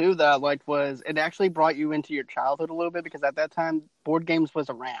thing too that I liked was it actually brought you into your childhood a little bit because at that time board games was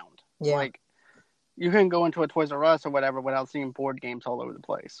around. Yeah. Like you couldn't go into a Toys R Us or whatever without seeing board games all over the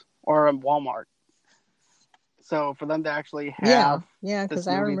place or a Walmart. So for them to actually have because this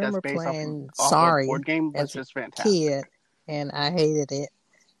I movie remember that's based playing off Sorry board game was as just a fantastic. kid, and I hated it.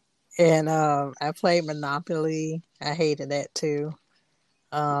 And I played Monopoly. I hated that too.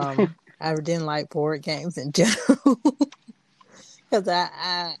 I didn't like board games in general because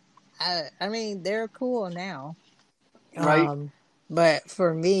I mean they're cool now. Right. But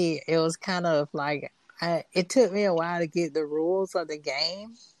for me, it was kind of like it took me a while to get the rules of the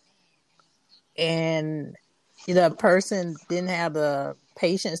game, and the person didn't have the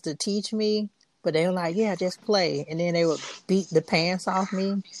patience to teach me. But they were like, "Yeah, just play," and then they would beat the pants off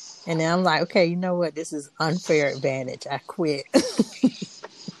me, and then I'm like, "Okay, you know what? This is unfair advantage. I quit."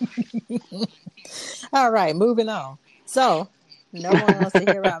 All right, moving on. So, no one wants to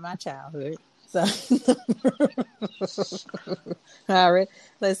hear about my childhood. So, all right,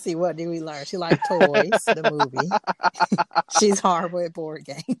 let's see. What did we learn? She liked toys, the movie. She's horrible at board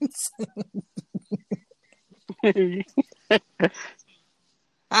games.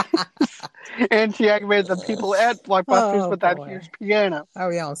 And she aggravated the people at Blockbusters with that huge piano. Are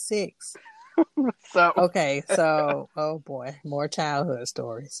we on 6? So okay, so oh boy, more childhood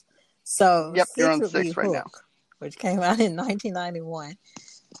stories. So yep, you're 6 on would 6 be right Hook, now. which came out in 1991,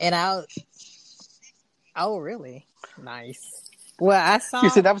 and oh really nice. Well, I saw. You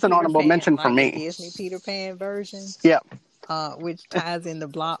see, that was an Peter honorable Pan, mention like for me. The Disney Peter Pan version. Yep. Which ties into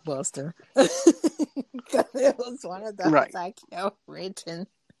Blockbuster. Because it was one of those right. I kept renting.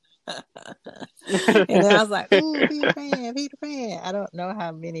 And then I was like, ooh, Peter Pan, Peter Pan. I don't know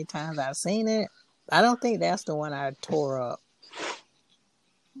how many times I've seen it. I don't think that's the one I tore up.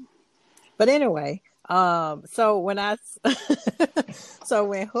 But anyway, so when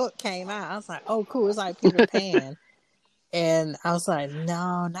when Hook came out, I was like, oh, cool, it's like Peter Pan. And I was like,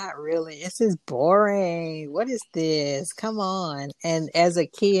 no, not really. It's just boring. What is this? Come on. And as a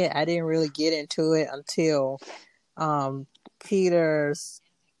kid, I didn't really get into it until Peter's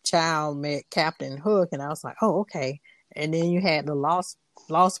child met Captain Hook. And I was like, oh, okay. And then you had the Lost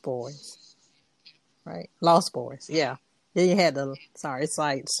Boys. Right? Lost Boys, yeah. Then you had it's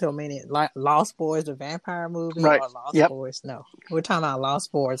like so many, like Lost Boys, the vampire movie, right. or Lost Boys. No, we're talking about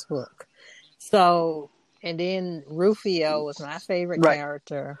Lost Boys Hook. So... And then Rufio was my favorite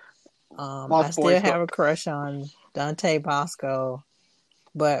character. I still have a crush on Dante Bosco,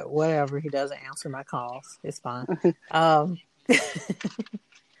 but whatever, he doesn't answer my calls. It's fine. But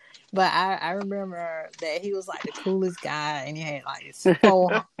I remember that he was like the coolest guy, and he had like this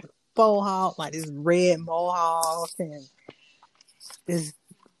faux hawk, like this red mohawk, and this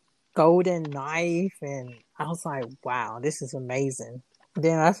golden knife, and I was like, wow, this is amazing.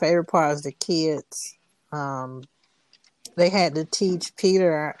 Then my favorite part was the kids. They had to teach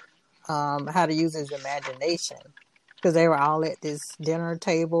Peter how to use his imagination because they were all at this dinner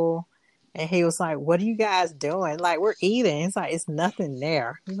table, and he was like, "What are you guys doing? Like, we're eating." It's like it's nothing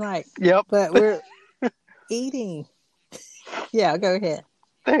there. He's like, "Yep, but we're eating." Yeah, go ahead.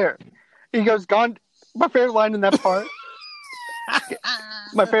 There, he goes. Gandhi. My favorite line in that part.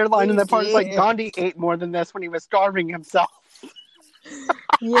 My favorite line in that part is like, Gandhi ate more than this when he was starving himself.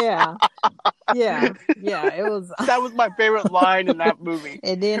 Yeah. It was. That was my favorite line in that movie.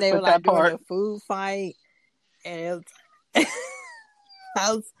 And then they were like doing a food fight, and it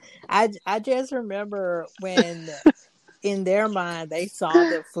was, I just remember when in their mind they saw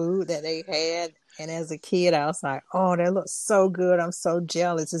the food that they had, and as a kid I was like, "Oh, that looks so good! I'm so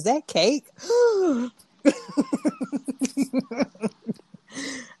jealous. Is that cake?"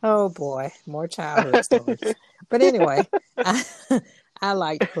 Oh boy, more childhood stories. But anyway, I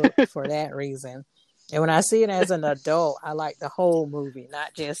like Hook for that reason. And when I see it as an adult, I like the whole movie,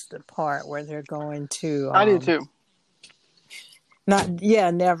 not just the part where they're going to... I do too.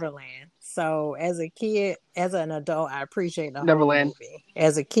 Neverland. So as a kid, as an adult, I appreciate the whole movie.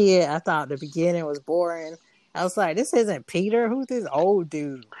 As a kid, I thought the beginning was boring. I was like, this isn't Peter. Who's this old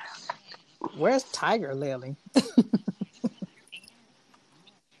dude? Where's Tiger Lily?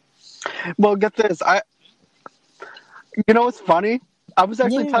 Well, get this. You know what's funny? I was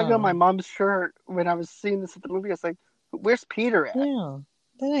actually tugging on my mom's shirt when I was seeing this at the movie. I was like, "Where's Peter at?" Yeah,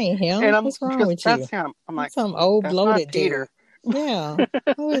 that ain't him. And what's wrong with you? That's him. I'm like, some old bloated Peter. Dude. Yeah,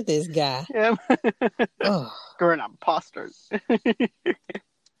 who is this guy? Yeah. Oh. You're an imposter.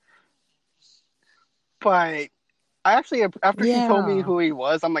 But I actually, after she told me who he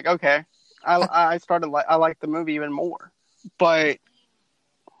was, I'm like, okay. I like the movie even more.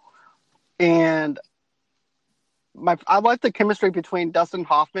 I like the chemistry between Dustin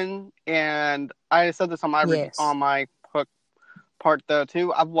Hoffman and I said this on my Hook part though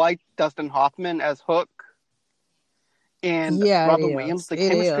too. I like Dustin Hoffman as Hook and Robin Williams. The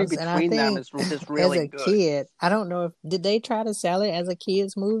chemistry between them is really as a good. Kid, I don't know if did they try to sell it as a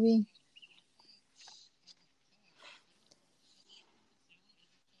kids movie.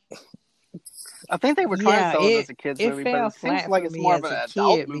 I think they were trying to sell it as a kids it movie, but fell it seems flat like for it's me more of as an a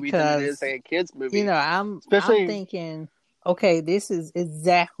adult kid movie than it is because a kids movie. I'm Especially thinking, okay, this is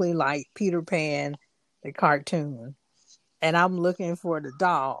exactly like Peter Pan, the cartoon, and I'm looking for the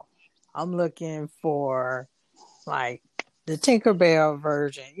doll. I'm looking for like the Tinkerbell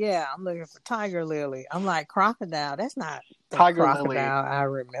version. Yeah, I'm looking for Tiger Lily. I'm like, crocodile. That's not the Tiger Lily. crocodile I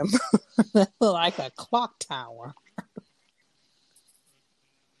remember. That's like a clock tower.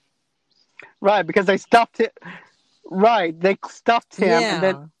 Right, because they stuffed it. Right, they stuffed him and Yeah.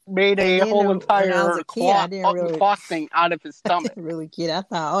 then made And a then whole when I was entire a kid, I didn't really clock thing out of his stomach. really get. I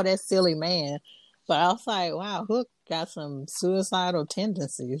thought, oh, that's silly man. But I was like, wow, Hook got some suicidal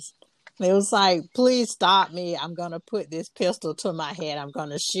tendencies. It was like, please stop me. I'm going to put this pistol to my head. I'm going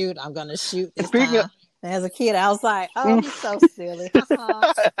to shoot. I'm going to shoot this Speaking time. And as a kid, I was like, oh, he's so silly. Help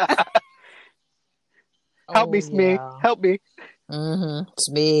Oh, me, Smee. yeah. Help me.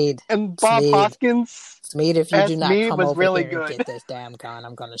 Speed. And Bob Hoskins Smee, if you do not Smee come was over really here and good. get this damn gun,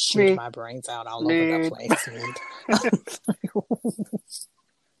 I'm going to shoot Smee. my brains out all over the place, Smeed.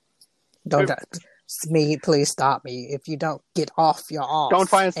 Don't, Smeed, please stop me. If you don't get off your ass, don't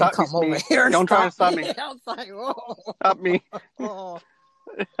try and stop come me, over here. Don't try and stop me. I was like, whoa. Stop me. Oh.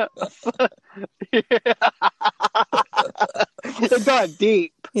 It got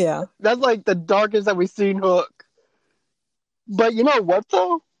deep. Yeah. That's like the darkest that we've seen Hook. But you know what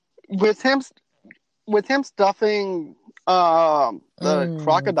though? With him stuffing the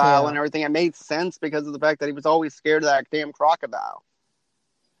crocodile and everything, it made sense because of the fact that he was always scared of that damn crocodile.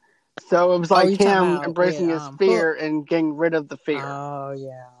 So it was like him embracing his fear Hook. and getting rid of the fear. Oh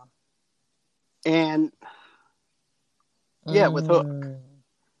yeah. And yeah, with Hook.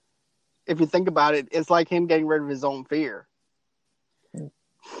 If you think about it, it's like him getting rid of his own fear.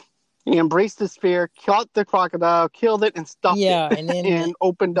 He embraced his fear, caught the crocodile, killed it, and stuffed it. And then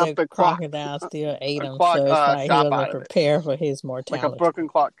opened up the crocodile still ate him. Clock, so it's like he wasn't prepared for his mortality. Like a broken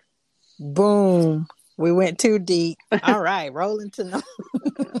clock. Boom. We went too deep. All right, rolling to no.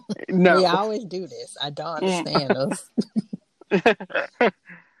 No. We always do this. I don't understand us.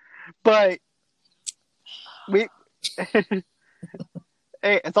 But we hey,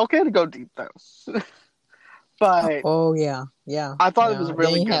 it's okay to go deep though. But oh yeah. I thought it was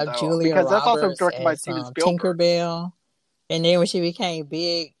really good though, Julia because that's also Roberts directed by as, Steven Spielberg. Tinkerbell, and then when she became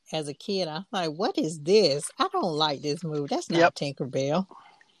big as a kid, I was like, "What is this? I don't like this movie. That's not Tinkerbell."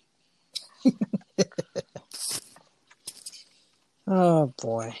 Oh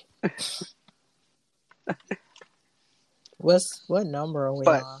boy. What number are we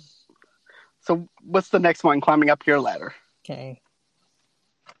on? So what's the next one climbing up your ladder? Okay.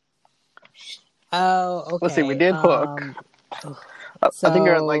 Oh, okay. Let's see, we did Hook. I think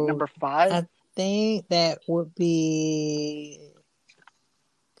you're at like number 5. I think that would be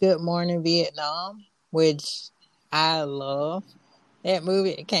Good Morning Vietnam, which I love. That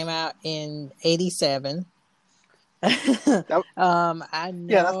movie, it came out in 1987. I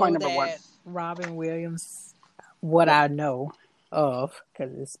know that's my number 1. Robin Williams, what I know of,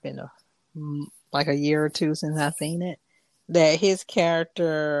 because it's been like a year or two since I've seen it, that his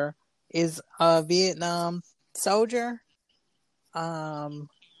character is a Vietnam soldier, but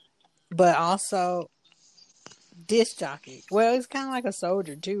also disc jockey. Well, he's kind of like a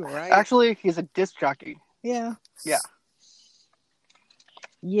soldier too, right? Actually, he's a disc jockey. Yeah. Yeah.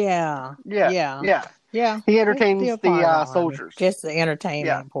 Yeah. He entertains the soldiers. Just the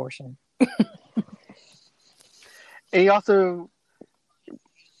entertainment portion. And he also,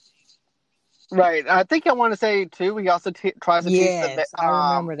 right, I think I want to say too, he also tries to teach the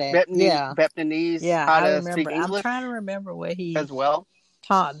I remember that. Vietnamese how to speak English. I'm trying to remember what he as well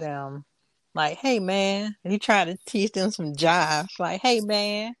taught them. Like, hey man, and he tried to teach them some jive. Like, hey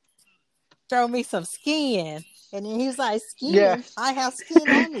man, throw me some skin. And then he's like, skin? Yeah. I have skin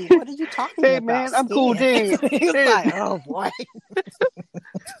on me. What are you talking about? Hey man, I'm cool, dude. He's like, oh boy.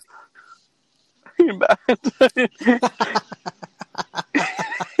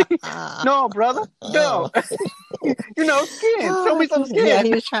 No, brother. No. You know, skin. Show me some skin. Yeah,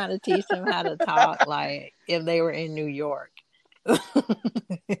 he was trying to teach them how to talk like if they were in New York. The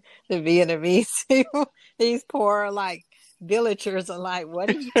Vietnamese people, these poor like villagers are like, what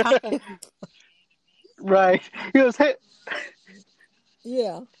are you talking about? Right. He goes, hey.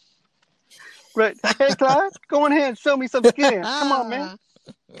 Yeah. Right. Hey, Clyde, go on ahead and show me some skin. Come on, man.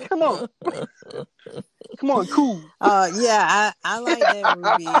 Come on. Come on, cool. Yeah, I like that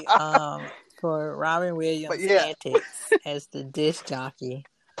movie for Robin Williams' antics as the disc jockey.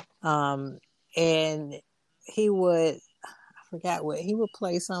 And he would, I forgot what, he would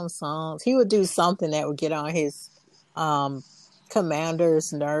play some songs. He would do something that would get on his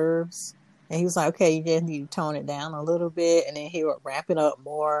commander's nerves. And he was like, okay, you just need to tone it down a little bit. And then he would wrap it up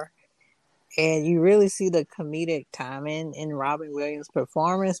more. And you really see the comedic timing in Robin Williams'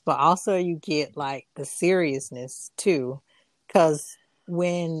 performance, but also you get like the seriousness too. Because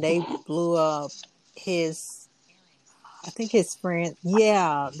when they blew up I think his friend,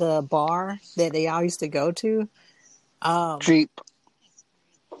 the bar that they all used to go to. Jeep.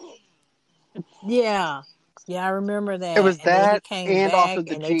 Yeah. Yeah, I remember that. It was and then he that came and back also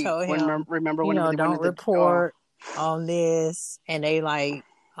the and they Jeep. told him, Remember when they went don't to the... report on this. And they like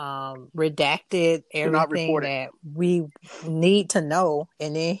redacted everything that we need to know.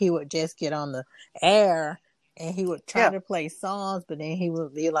 And then he would just get on the air and he would try to play songs, but then he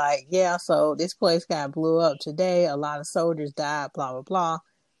would be like, so this place got blew up today. A lot of soldiers died, blah, blah, blah.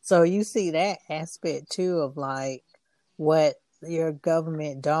 So you see that aspect too of like what your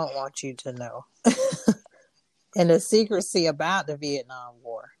government don't want you to know. And the secrecy about the Vietnam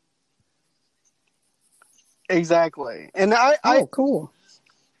War. Exactly. And cool.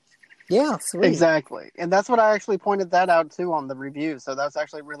 Yeah, sweet. Exactly. And that's what I actually pointed that out too on the review. So that's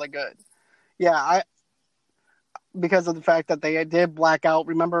actually really good. Yeah, because of the fact that they did black out.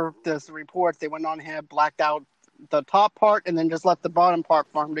 Remember this reports, they went on ahead, blacked out the top part, and then just left the bottom part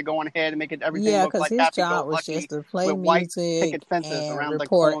for him to go on ahead and make everything look like his job was just to play music and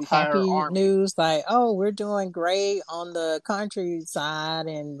report happy news, like, oh, we're doing great on the countryside,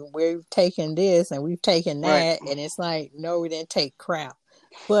 and we've taken this and we've taken that, and it's like, no, we didn't take crap,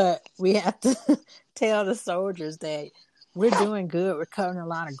 but we have to tell the soldiers that we're doing good. We're covering a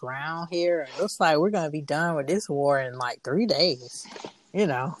lot of ground here. It looks like we're going to be done with this war in like 3 days,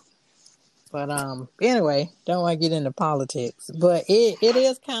 But anyway, don't want to get into politics. But it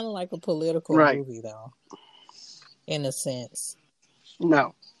is kind of like a political movie, though, in a sense.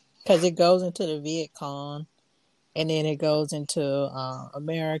 No. Because it goes into the Viet Cong, and then it goes into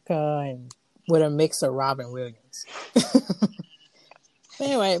America, and with a mix of Robin Williams.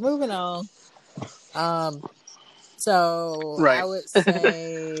 Anyway, moving on. So I would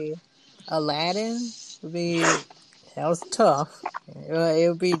say Aladdin would be, that was tough. It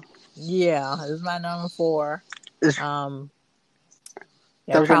would be, it was my number 4. That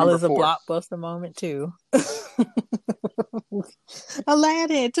probably is a blockbuster moment too.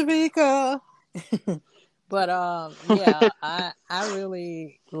 Aladdin, Tamika. But I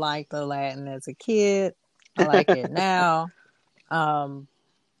really liked Aladdin as a kid. I like it now.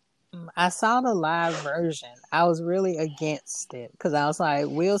 I saw the live version. I was really against it because I was like,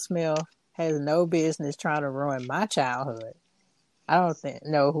 Will Smith has no business trying to ruin my childhood. I don't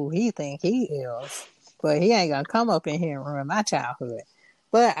know who he think he is, but he ain't gonna come up in here and ruin my childhood.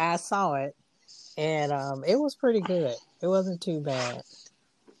 But I saw it, and it was pretty good. It wasn't too bad.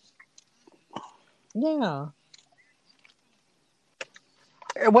 Yeah.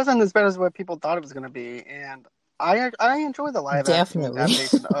 It wasn't as bad as what people thought it was going to be, and I enjoy the live action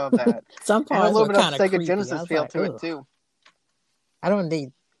adaptation of that. Some parts and a little bit of Sega creepy. Genesis feel to it too. I don't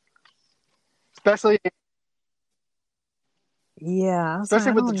need, especially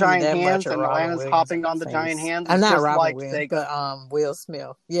especially with the giant hands and Aladdin's hopping on the giant hands. I'm not Robin Williams, but Will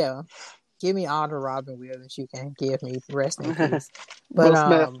Smith. Yeah, give me all the Robin Williams you can give me. Rest in peace. But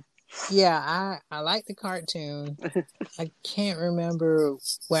I like the cartoon. I can't remember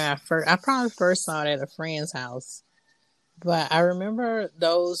where I probably first saw it at a friend's house. But I remember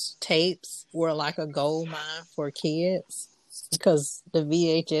those tapes were like a gold mine for kids because the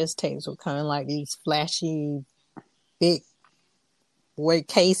VHS tapes were coming like these flashy, big weight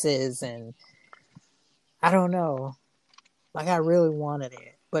cases, and I don't know. Like I really wanted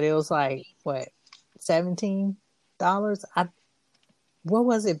it, but it was like what, $17? What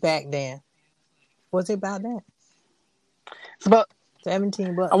was it back then? Was it about that? It's about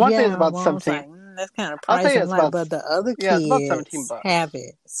 $17. I want to say it's about 17. Like, that's kind of pricey. But the other kids about $17. Have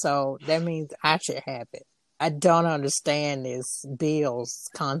it, so that means I should have it. I don't understand this Bill's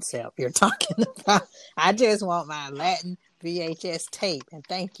concept you're talking about. I just want my Latin VHS tape, and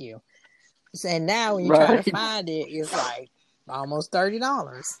thank you. And now when you try to find it, it's like almost $30.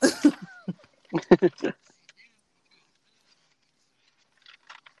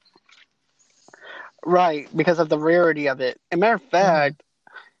 Right, because of the rarity of it. As a matter of fact,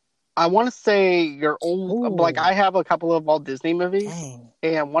 I want to say your old, like I have a couple of Walt Disney movies,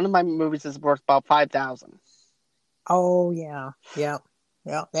 and one of my movies is worth about $5,000. Oh yeah, yep,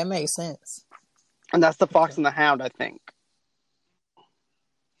 that makes sense. And that's the Fox and the Hound, I think.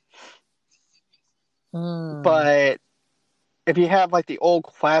 But if you have like the old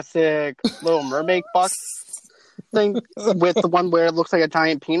classic Little Mermaid box thing with the one where it looks like a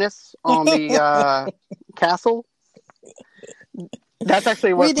giant penis on the castle, That's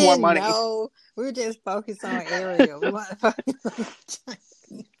actually We worth more didn't money. know. We were just focused on Ariel. We weren't focused on the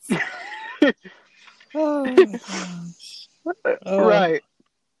Chinese. Oh my gosh. Oh, Right.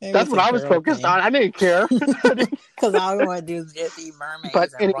 maybe That's it's what a I was girl focused thing. on. I didn't care. Because all we want to do is just eat But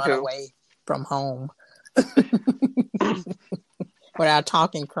mermaids and run anywho. away from home without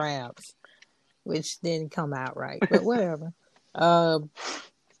talking crabs, which didn't come out right. But whatever. So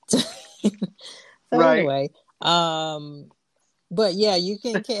Right. anyway, but yeah, you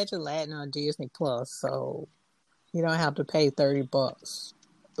can catch Aladdin on Disney Plus, so you don't have to pay $30.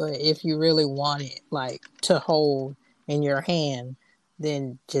 But if you really want it, like to hold in your hand,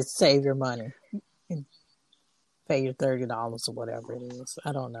 then just save your money and pay your $30 or whatever it is.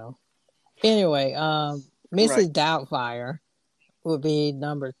 I don't know. Anyway, Right. Mrs. Doubtfire would be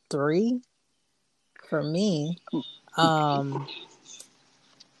number 3 for me. I'm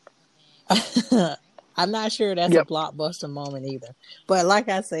not sure that's a Yep. blockbuster moment either. But like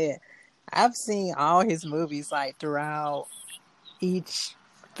I said, I've seen all his movies like throughout each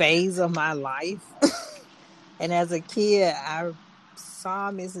phase of my life. And as a kid, I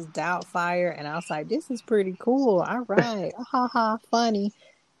saw Mrs. Doubtfire and I was like, this is pretty cool. All right. Ha ha, funny.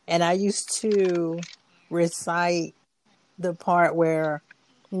 And I used to recite the part where,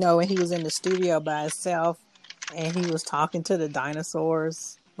 when he was in the studio by himself and he was talking to the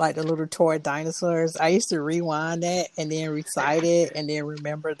dinosaurs, like the little toy dinosaurs. I used to rewind that and then recite it and then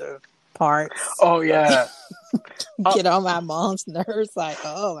remember the parts. Oh, yeah. Get on my mom's nerves, like,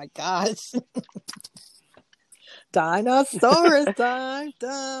 oh my gosh. Dinosaurus time.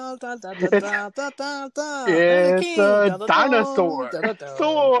 Dun, dun, dun, dun, It's, dun, dun, dun, dun. I'm the it's king. a Dun, dun, dun, dinosaur. dun, dun, dun.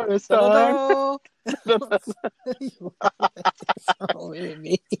 Source Dun, dun, time. dun. So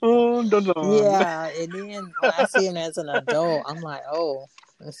me. Dun. Yeah, and then when I see him as an adult, I'm like, oh,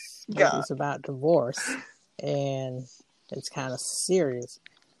 this God. movie's about divorce, and it's kind of serious.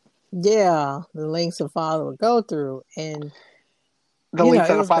 Yeah, the lengths a father would go through, and The links it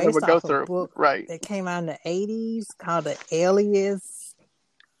that a was father based would go off a through. book Right. that came out in the '80s called The Alias,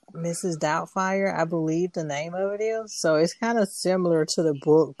 Mrs. Doubtfire, I believe the name of it is. So it's kind of similar to the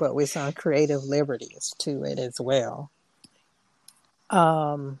book, but with some creative liberties to it as well.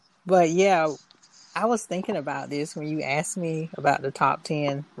 But yeah, I was thinking about this when you asked me about the top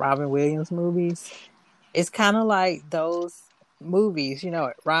 10 Robin Williams movies. It's kind of like those movies,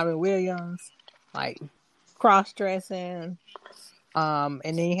 Robin Williams, like cross-dressing, and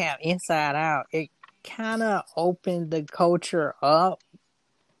then you have Inside Out. It kind of opened the culture up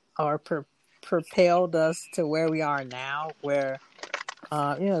or propelled us to where we are now, where,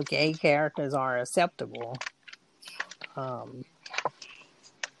 gay characters are acceptable.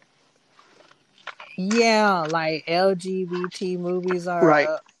 Yeah, like LGBT movies Right.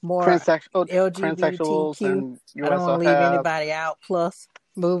 are more Transsexuals, LGBTQ. and you I don't want also to leave have. anybody out. Plus,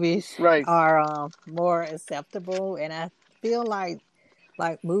 movies Right. are more acceptable, and I feel like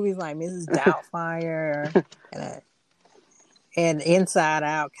movies like Mrs. Doubtfire and Inside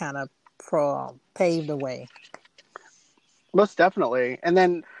Out kind of paved the way. Most definitely. And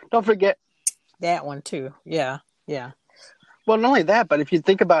then don't forget that one too. Yeah. Well, not only that, but if you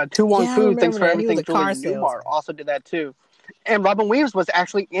think about it, Tu Wong Yeah, I Fu, Thanks remember for that. He was Everything, a Julie car Newmar salesman. also did that too. And Robin Williams was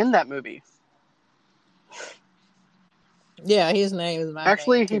actually in that movie. Yeah, his name is my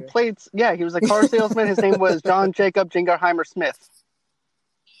Actually, name he too. played, he was a car salesman. His name was John Jacob Jingleheimer Smith.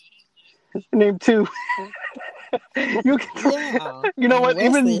 His name too. You know what?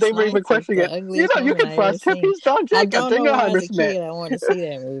 Wesley They were even Snipes is questioning the it. ugliest You woman can I ever trust him. seen. He's John I Jacob don't know why as Jingleheimer a Smith. kid I wanted to see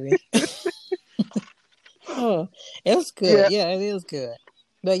that movie. Oh, it was good. Yeah, it is good.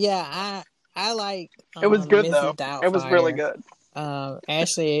 But yeah, I like it was good Mrs. though. Doubtfire. It was really good.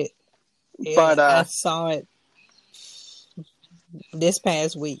 Actually, But I saw it this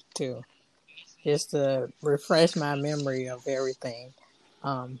past week too, just to refresh my memory of everything.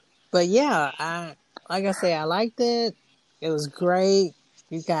 But yeah, like I say, I liked it. It was great.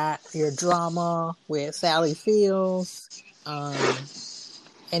 You got your drama with Sally Fields,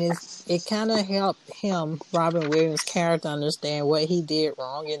 and it kind of helped him, Robin Williams' character, understand what he did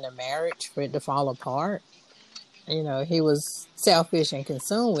wrong in the marriage for it to fall apart. He was selfish and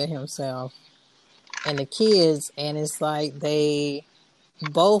consumed with himself and the kids, and it's like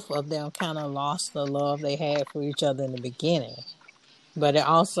both of them kind of lost the love they had for each other in the beginning. But it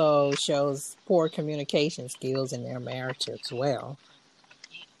also shows poor communication skills in their marriage as well.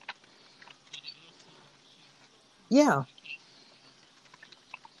 Yeah.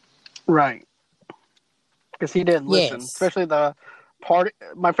 Right. Because he didn't listen. Yes. Especially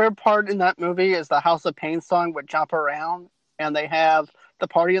my favorite part in that movie is the House of Pain song would jump around and they have the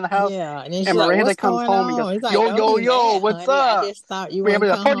party in the house. Yeah, and then she's And like, Miranda "What's comes going home and on?" goes, He's like, "Yo, "Don't yo, be yo, mad, what's honey. I up? just thought you We having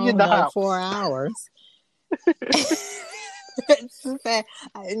wouldn't a come party in home the in like house." 4 hours." It's so bad.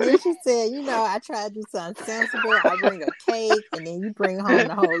 And then she said, "I try to do something sensible. I bring a cake, and then you bring home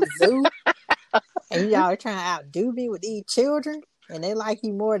the whole zoo, and y'all are trying to outdo me with these children, and they like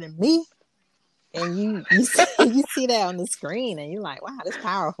you more than me." And you see that on the screen, and you're like, "Wow, that's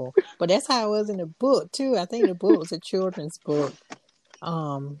powerful." But that's how it was in the book too. I think the book was a children's book.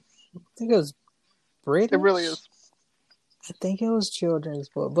 I think it was British. It really is. I think it was children's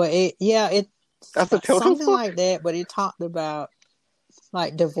book, but That's a children's something book? like that. But it talked about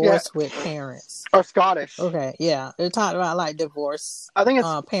like divorce with parents. Or Scottish. Okay, yeah, it talked about like divorce. I think it's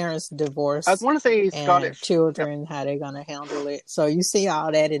parents divorce. I want to say and Scottish. children, how they're gonna handle it. So you see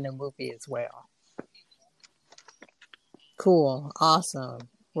all that in the movie as well. Cool, awesome.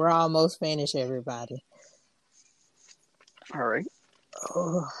 We're almost finished, everybody. All right.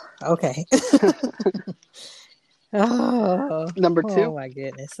 Oh, okay. Number 2. Oh my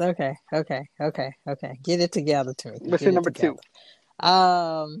goodness. Okay. Get it together, Timothy. What's your number 2?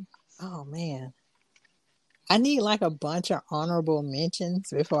 Oh man. I need like a bunch of honorable mentions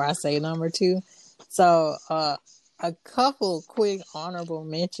before I say number 2. So a couple quick honorable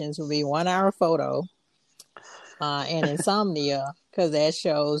mentions would be 1 Hour Photo and Insomnia, because that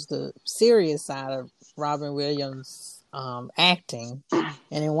shows the serious side of Robin Williams' acting.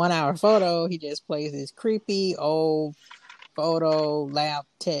 And in 1 Hour Photo, he just plays this creepy old photo lab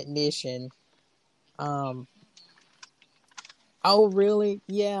technician. Oh, really?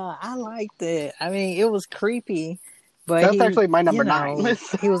 Yeah, I liked it. I mean, it was creepy, but that's actually my number 9.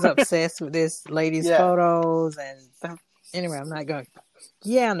 He was obsessed with this lady's photos, and anyway, I'm not going.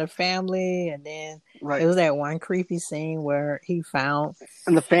 Yeah, and the family, and then it was that one creepy scene where he found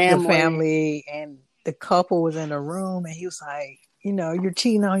the family, and the couple was in the room, and he was like, "You're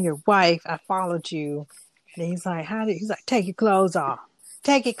cheating on your wife. I followed you." And he's like, he's like, "Take your clothes off.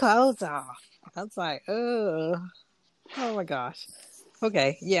 Take your clothes off." I was like, oh my gosh.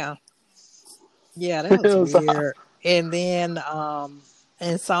 Okay, yeah, that was weird. And then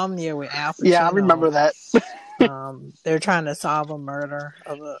Insomnia with Al Pacino. Yeah, I remember that. They're trying to solve a murder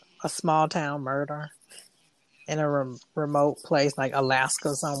of a small town murder in a remote place like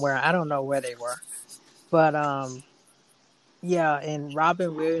Alaska somewhere. I don't know where they were, but and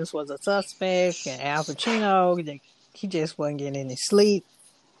Robin Williams was a suspect, and Al Pacino, he just wasn't getting any sleep,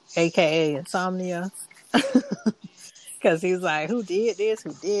 aka Insomnia. Because he's like, who did this?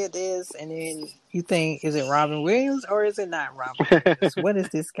 And then you think, is it Robin Williams or is it not Robin Williams? What is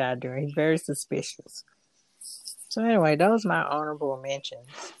this guy doing? He's very suspicious. So anyway, those are my honorable mentions.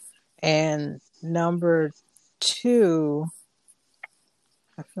 And number 2,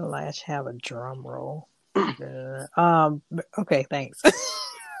 I feel like I should have a drum roll. Okay, thanks.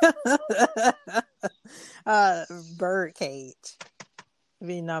 Birdcage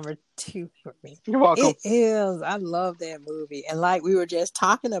be number 2 for me. You're welcome. It is. I love that movie, and like we were just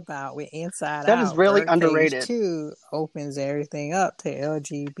talking about with Inside Out, that is really Birdcage underrated. 2 opens everything up to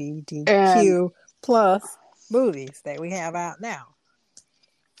LGBTQ plus movies that we have out now.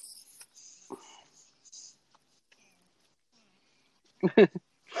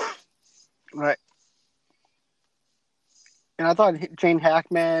 Right. And I thought Jane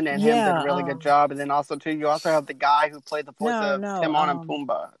Hackman and him did a really good job. And then also, too, you also have the guy who played the voice of Timon and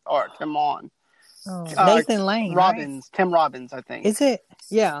Pumbaa, or Timon. Nathan Lane, Robbins. Right? Tim Robbins, I think. Is it?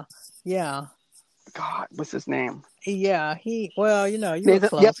 Yeah. God, what's his name? Yeah, you Nathan, were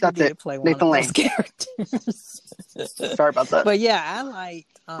close. Yep, that's it. Play Nathan one Lane. of those characters. Sorry about that. But yeah, I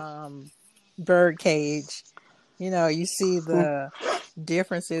liked Birdcage. You see the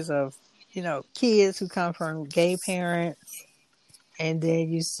differences of, kids who come from gay parents, and then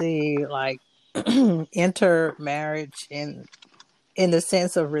you see like intermarriage in the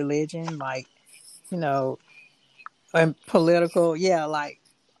sense of religion, like, and political. Yeah, like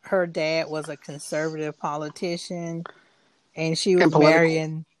her dad was a conservative politician, and she was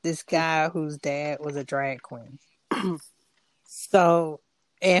marrying this guy whose dad was a drag queen. So,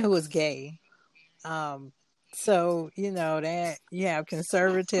 and who was gay. So, that you have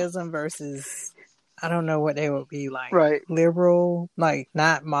conservatism versus, I don't know what they would be like. Right. Liberal, like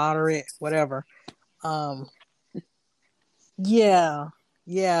not moderate, whatever. Yeah.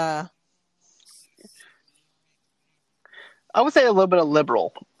 I would say a little bit of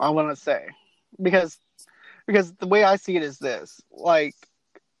liberal, I want to say. Because the way I see it is this. Like,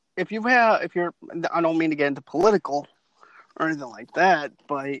 I don't mean to get into political or anything like that,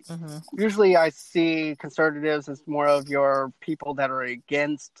 but usually I see conservatives as more of your people that are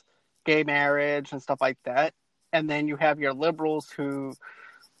against gay marriage and stuff like that. and then you have your liberals who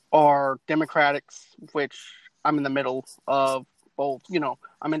are Democrats, which I'm in the middle of both. You know,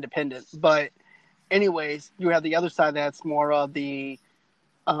 I'm independent, but anyways, you have the other side that's more of the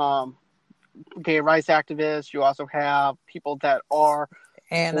gay rights activists. You also have people that are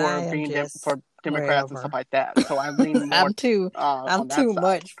And I for am being just for Democrats and wherever. stuff like that. So I lean more I'm too on that side.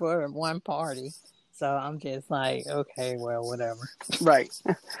 much for one party. So I'm just like, okay, well, whatever. Right.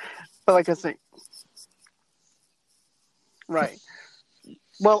 But like I say, right.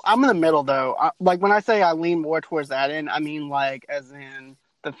 Well, I'm in the middle though. Like when I say I lean more towards that end, I mean like as in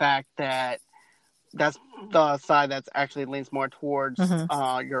the fact that that's the side that's actually leans more towards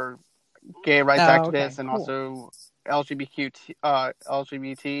your gay rights activists and Cool. also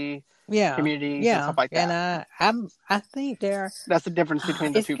LGBT Yeah, communities and yeah, stuff like and that. I think That's the difference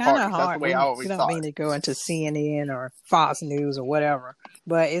between the it's two kind of parties. That's the hard. way We I always don't saw mean it. to go into CNN or Fox News or whatever,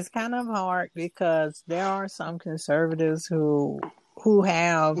 but it's kind of hard because there are some conservatives who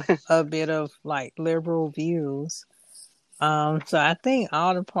have a bit of like liberal views. So I think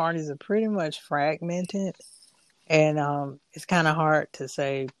all the parties are pretty much fragmented, and it's kind of hard to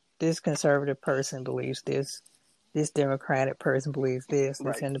say this conservative person believes this. This Democratic person believes this Right.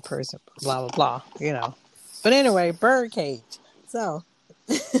 independent person, blah, blah, blah, you know. But anyway, Birdcage. So,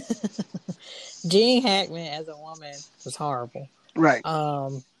 Gene Hackman as a woman was horrible. Right. I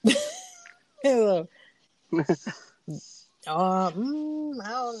don't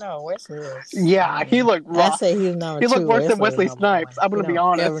know. What's his? Yeah, he looked rough. I say he's number he 2. looked worse than Wesley Wesley number Snipes. 1. I'm going to be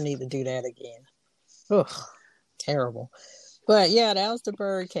honest. Ever need to do that again. Ugh, terrible. But yeah, that was the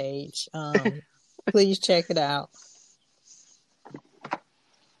Birdcage. Please check it out.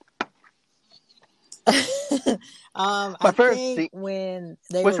 I think when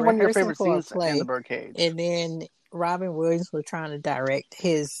they were one of your favorite for a scenes play, in the Birdcage? And then Robin Williams was trying to direct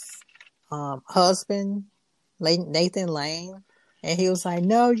his husband, Nathan Lane, and he was like,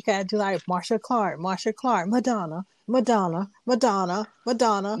 "No, you gotta do like Marsha Clark, Madonna,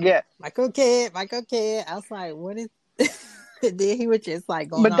 Yeah, Michael Kidd." I was like, "What is?" Then he was just like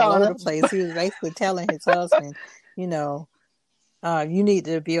going Madonna. all over the place. He was basically telling his husband, you know. You need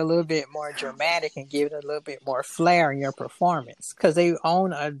to be a little bit more dramatic and give it a little bit more flair in your performance, because they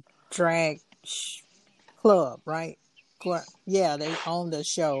own a drag club, right? Yeah, they own the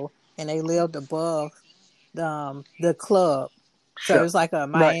show and they lived above the club. So it's like a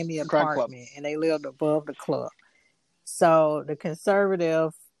Miami apartment, and they lived above the club. So the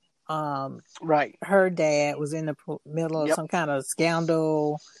conservative, her dad was in the middle of some kind of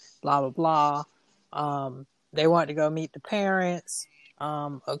scandal, blah blah blah. They wanted to go meet the parents.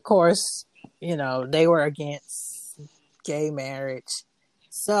 Of course, you know, they were against gay marriage.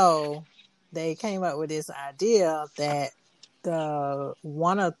 So they came up with this idea that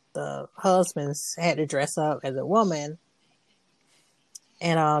one of the husbands had to dress up as a woman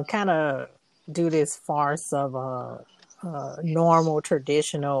and kind of do this farce of a normal,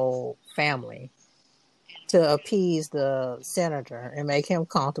 traditional family to appease the senator and make him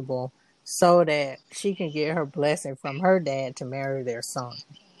comfortable, so that she can get her blessing from her dad to marry their son.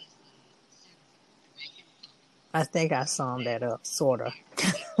 I think I summed that up, sort of.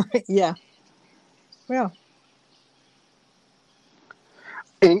 Yeah. Well.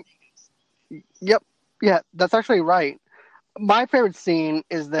 Yep. Yeah, that's actually right. My favorite scene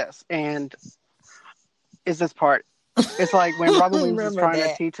is this part. It's like when Robin Williams is trying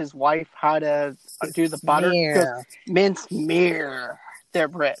to teach his wife how to do the butter. Because men smear their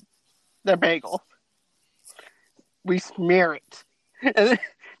bread, their bagel. We smear it. And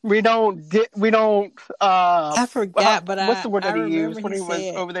we don't. I forgot, but what's the word that he used when he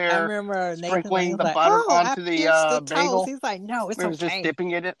was over there sprinkling the butter onto the bagel? He's like, no, it's okay. He was just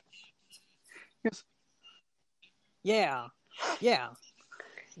dipping it in. Yeah.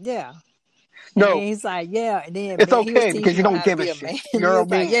 No, and he's like, yeah. And then it's okay because you don't give a shit. You're a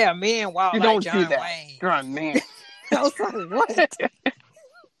man. Like, yeah, man. Wow, you like don't John do that. Wayne. You're a man. I was like, what?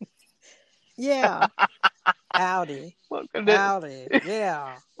 Yeah. Howdy.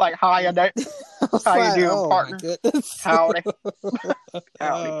 Yeah. Like, hi, how you doing, partner? Howdy.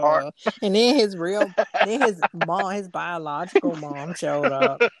 Howdy, partner. And then his mom, his biological mom, showed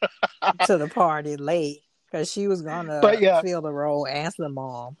up to the party late because she was gonna fill the role as the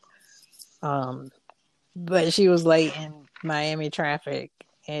mom. But she was late in Miami traffic,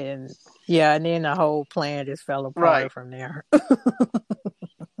 and then the whole plan just fell apart from there.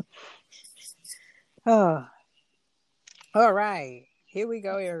 Oh. All right, here we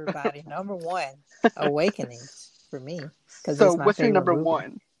go, everybody. Number 1, Awakening for me. So, what's your number movie.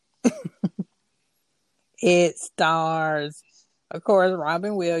 1? It stars, of course,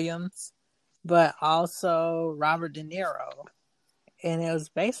 Robin Williams, but also Robert De Niro. And it was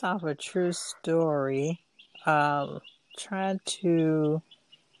based off a true story. Trying to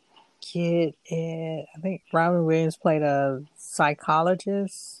get it. I think Robin Williams played a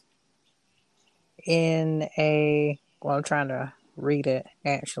psychologist in a. Well, I'm trying to read it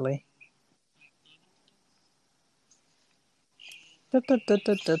actually. Okay,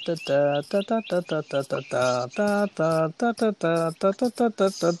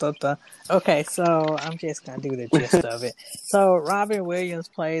 so I'm just gonna do the gist of it. So Robin Williams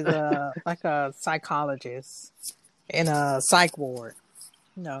plays like a psychologist in a psych ward,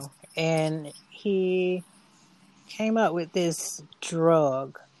 and he came up with this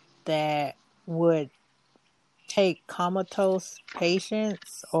drug that would take comatose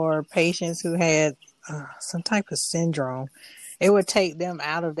patients or patients who had some type of syndrome. It would take them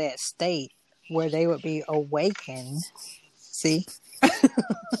out of that state where they would be awakened. See?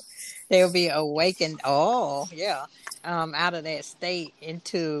 They would be awakened. Oh, yeah. Out of that state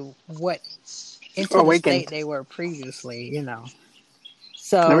into the state they were previously,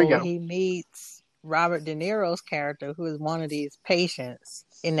 So he meets Robert De Niro's character, who is one of these patients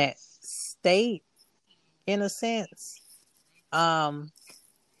in that state, in a sense,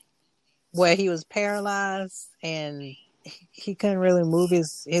 where he was paralyzed and he couldn't really move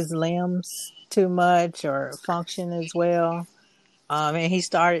his limbs too much or function as well. And he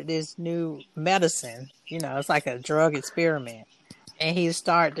started this new medicine, it's like a drug experiment. And he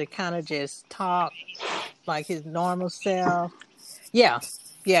started to kind of just talk like his normal self. Yeah,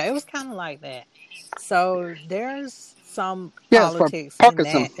 it was kind of like that. So there's some politics in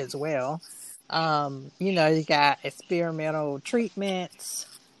that as well. You got experimental treatments,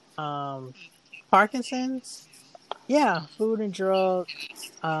 Parkinson's, food and drug,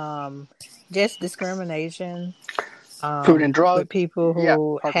 just discrimination, food and drug with people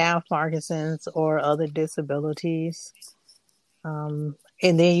who have Parkinson's or other disabilities. And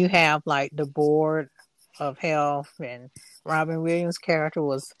then you have like the board of health, and Robin Williams' character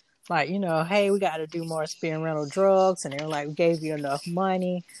was like, hey, we got to do more experimental drugs, and they're like, we gave you enough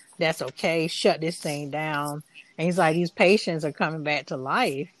money, that's okay, shut this thing down. And he's like, these patients are coming back to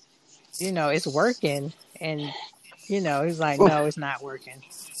life, it's working. And he's like, no, it's not working.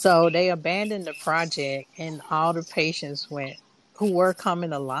 So they abandoned the project, and all the patients who were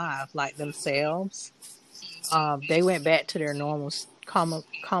coming alive like themselves, they went back to their normal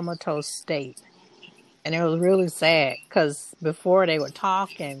comatose state. And it was really sad because before they would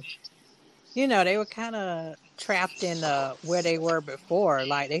talk, and they were kind of trapped in where they were before.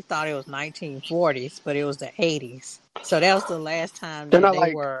 Like they thought it was 1940s, but it was the 80s. So that was the last time that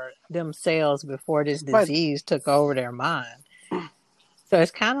they were themselves before this disease took over their mind. So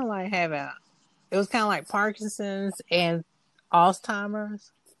it's kind of like it was kind of like Parkinson's and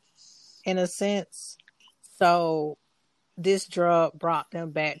Alzheimer's in a sense. So this drug brought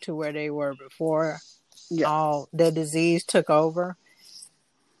them back to where they were before all the disease took over.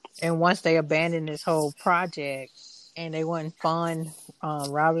 And once they abandoned this whole project and they wouldn't fund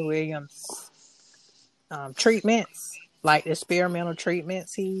Robin Williams' treatments, like the experimental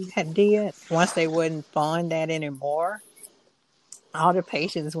treatments he did, once they wouldn't fund that anymore, all the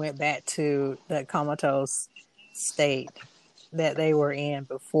patients went back to the comatose state that they were in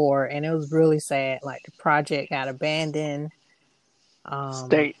before. And it was really sad. Like the project got abandoned.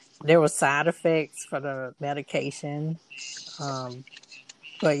 There were side effects for the medication.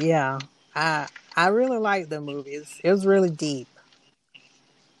 But yeah, I really liked the movie. It was really deep.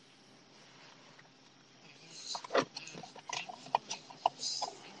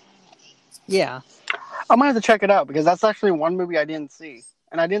 Yeah. I'm going to have to check it out because that's actually one movie I didn't see.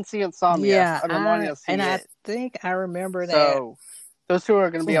 And I didn't see Insomnia. Yeah, I've been wanting to see it. I think I remember that. So those two are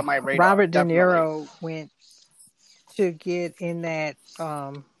going to be on my radar. Robert De Niro went to get in that,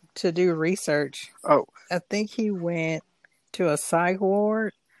 to do research. Oh. I think he went to a psych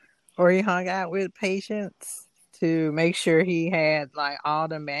ward, or he hung out with patients to make sure he had like all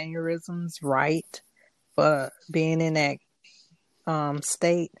the mannerisms right for being in that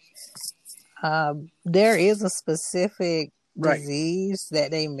state. There is a specific disease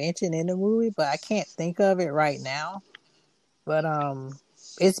that they mention in the movie, but I can't think of it right now. But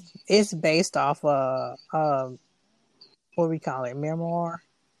it's based off what we call it, memoir,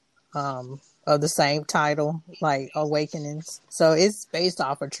 of the same title, like Awakenings. So it's based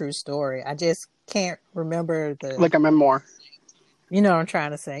off a true story. I just can't remember like a memoir. You know what I'm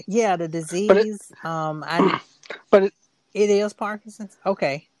trying to say? Yeah, the disease. But it is Parkinson's.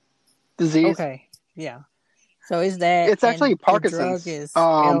 Okay. Disease. Okay. Yeah. So is that? It's actually Parkinson's. The drug is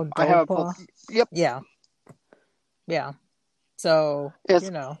L-Dopa. Yep. Yeah. Yeah. So it's,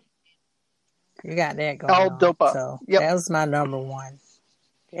 You got that going El on. Dopa. So Yep. that was my number one.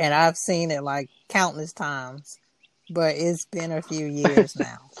 And I've seen it like countless times. But it's been a few years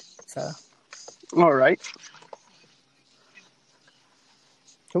now. So. All right.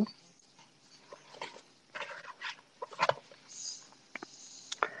 Cool.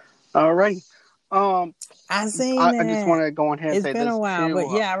 All right. I seen I that. just want to go ahead and It's say been this a while, too.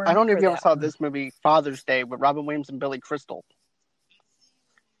 but yeah, I remember don't know if you ever that saw one. this movie, Father's Day, with Robin Williams and Billy Crystal.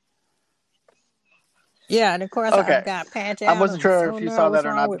 Yeah, and of course Okay. I've got Patch I wasn't Adams. sure Oh if you no, saw what's that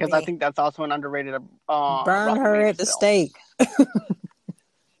or wrong not, with because I me? think that's also an underrated Burn Robin her Williams at the film. stake.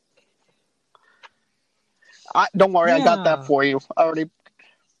 Don't worry, I got Yeah. that for you. I already.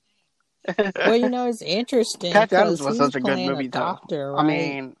 Well, you know, it's interesting Patch Adams because was he's such a good playing a movie, too. doctor, I right?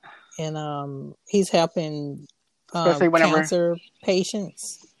 mean, And he's helping especially whenever. cancer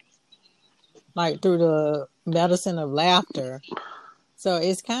patients, like through the medicine of laughter. So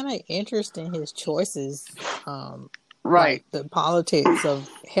it's kind of interesting, his choices, Right. like the politics of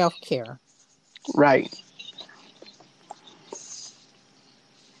healthcare. Right.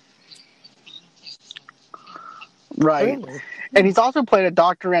 Right. Really? And he's also played a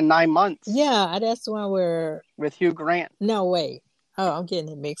doctor in 9 Months. Yeah, that's the one where. With Hugh Grant. No, wait. Oh, I'm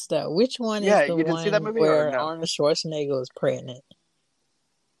getting it mixed up. Which one Yeah, is the you didn't one see that movie, or where no? Arnold Schwarzenegger was pregnant?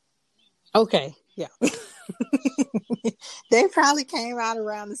 Okay, yeah. They probably came out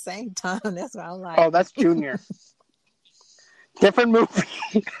around the same time. That's why I'm like. Oh, that's Junior. Different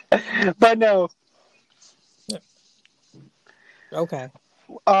movie. But no. Okay.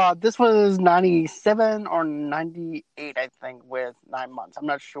 This was 97 or 98, I think, with 9 Months. I'm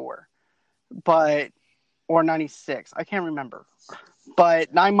not sure. Or 96. I can't remember.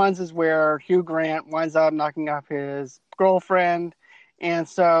 But 9 Months is where Hugh Grant winds up knocking off his girlfriend. And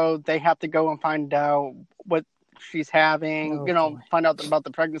so they have to go and find out what she's having, find out about the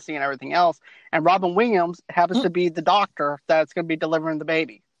pregnancy and everything else. And Robin Williams happens to be the doctor that's going to be delivering the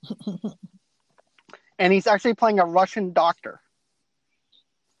baby. And he's actually playing a Russian doctor.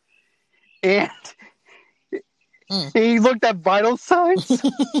 And he looked at vital signs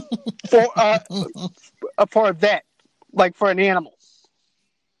for a vet, like for an animal.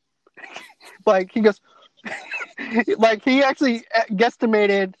 Like he goes, like he actually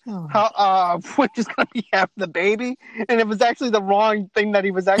guesstimated how when she's going to be having the baby, and it was actually the wrong thing that he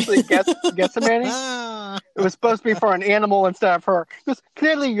was actually guesstimating. It was supposed to be for an animal instead of her. Because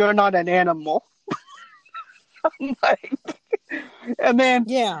clearly you're not an animal. Like, and then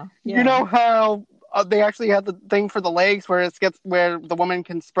you know how they actually have the thing for the legs where where the woman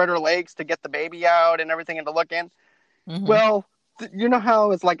can spread her legs to get the baby out and everything and to look in. Mm-hmm. Well, you know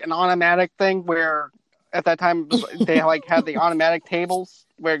how it's like an automatic thing where at that time they like had the automatic tables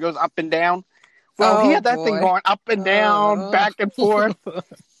where it goes up and down. Well, he had that thing going up and down, back and forth.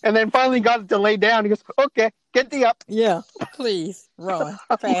 And then finally got it to lay down. He goes, "Okay, get the up." Yeah, please run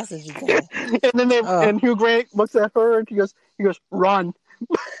fast as you can. And then and Hugh Grant looks at her and he goes, "Run."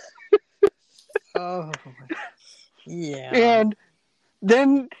 Oh, yeah. And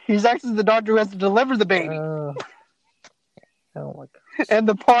then he's actually the doctor who has to deliver the baby. Oh my God. And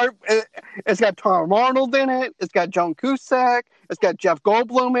the part, it's got Tom Arnold in it. It's got Joan Cusack. It's got Jeff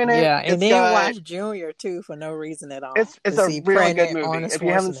Goldblum in it. Yeah, and then watch Junior too for no reason at all. It's a really good movie. If you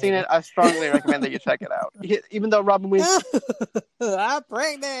haven't seen it, I strongly recommend that you check it out. Even though Robin Williams, I'm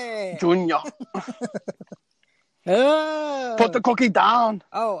pregnant. Junior, put the cookie down.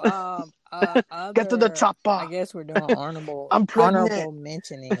 Get to the chopper. I guess we're doing honorable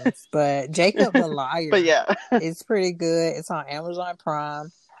mentionings, but Jacob the Liar. But yeah, it's pretty good. It's on Amazon Prime.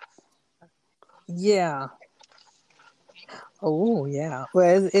 Yeah. Oh yeah.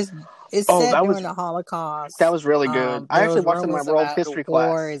 Well, it's set during the Holocaust. That was really good. I actually watched it in my world history class. The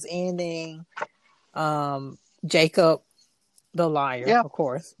war is ending. Jacob the Liar, of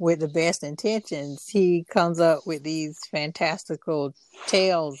course, with the best intentions, he comes up with these fantastical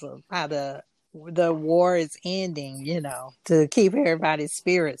tales of how the war is ending, to keep everybody's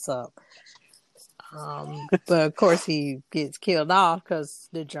spirits up. But of course he gets killed off because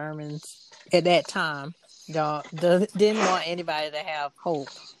the Germans at that time didn't want anybody to have hope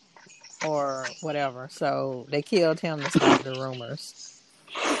or whatever. So they killed him to stop the rumors.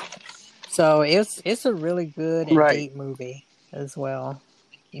 So it's a really good and deep movie as well.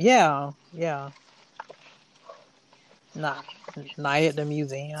 Yeah. Night at the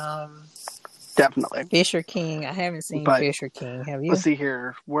Museum. Definitely. Fisher King. I haven't seen Fisher King. Have you? Let's see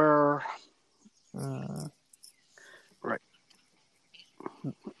here. Right.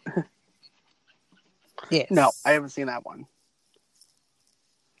 Yes. No, I haven't seen that one.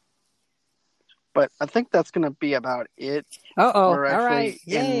 But I think that's going to be about it. All right.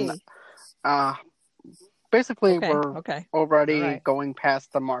 Yay. Uh, basically, Okay. we're Okay. already All right. going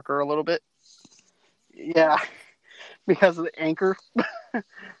past the marker a little bit. Yeah, because of the anchor.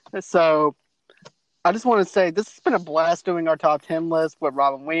 So I just want to say this has been a blast doing our top 10 list with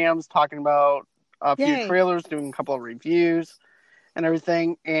Robin Williams, talking about a few Yay. trailers, doing a couple of reviews and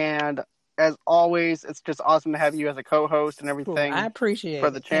everything. And as always, it's just awesome to have you as a co-host and Cool. everything I appreciate for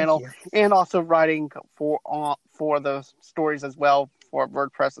it. the Thank channel, you. and also writing for the stories as well, for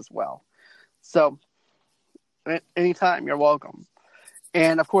WordPress as well. So anytime, you're welcome.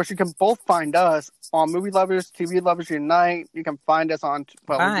 And of course, you can both find us on Movie Lovers, TV Lovers Unite. You can find us on,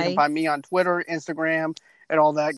 well, you can Bye. find me on Twitter, Instagram, and all that